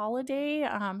amazing holiday.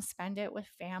 Spend it with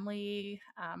family,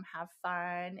 have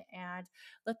fun, and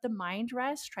let the mind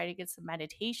rest. Try to get some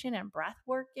meditation and breath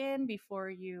work in before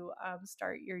you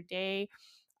start your day.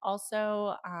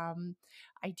 Also,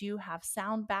 I do have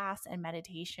sound baths and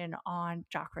meditation on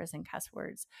chakras and cuss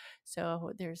words.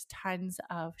 So there's tons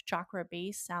of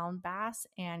chakra-based sound baths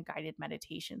and guided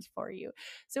meditations for you.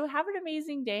 So have an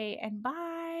amazing day and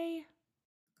bye.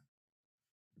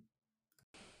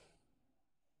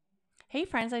 Hey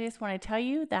friends, I just want to tell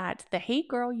you that the Hey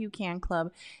Girl You Can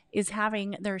Club is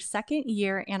having their 2nd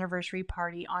year anniversary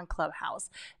party on Clubhouse.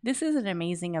 This is an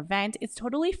amazing event. It's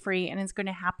totally free and it's going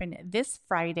to happen this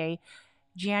Friday,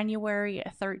 January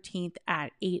 13th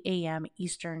at 8 a.m.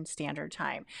 Eastern Standard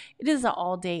Time. It is an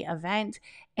all-day event,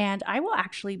 and I will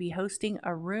actually be hosting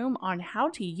a room on how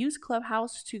to use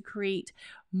Clubhouse to create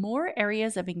more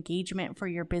areas of engagement for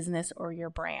your business or your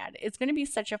brand. It's going to be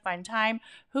such a fun time.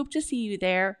 Hope to see you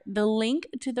there. The link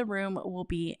to the room will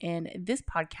be in this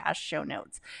podcast show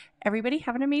notes. Everybody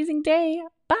have an amazing day.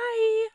 Bye.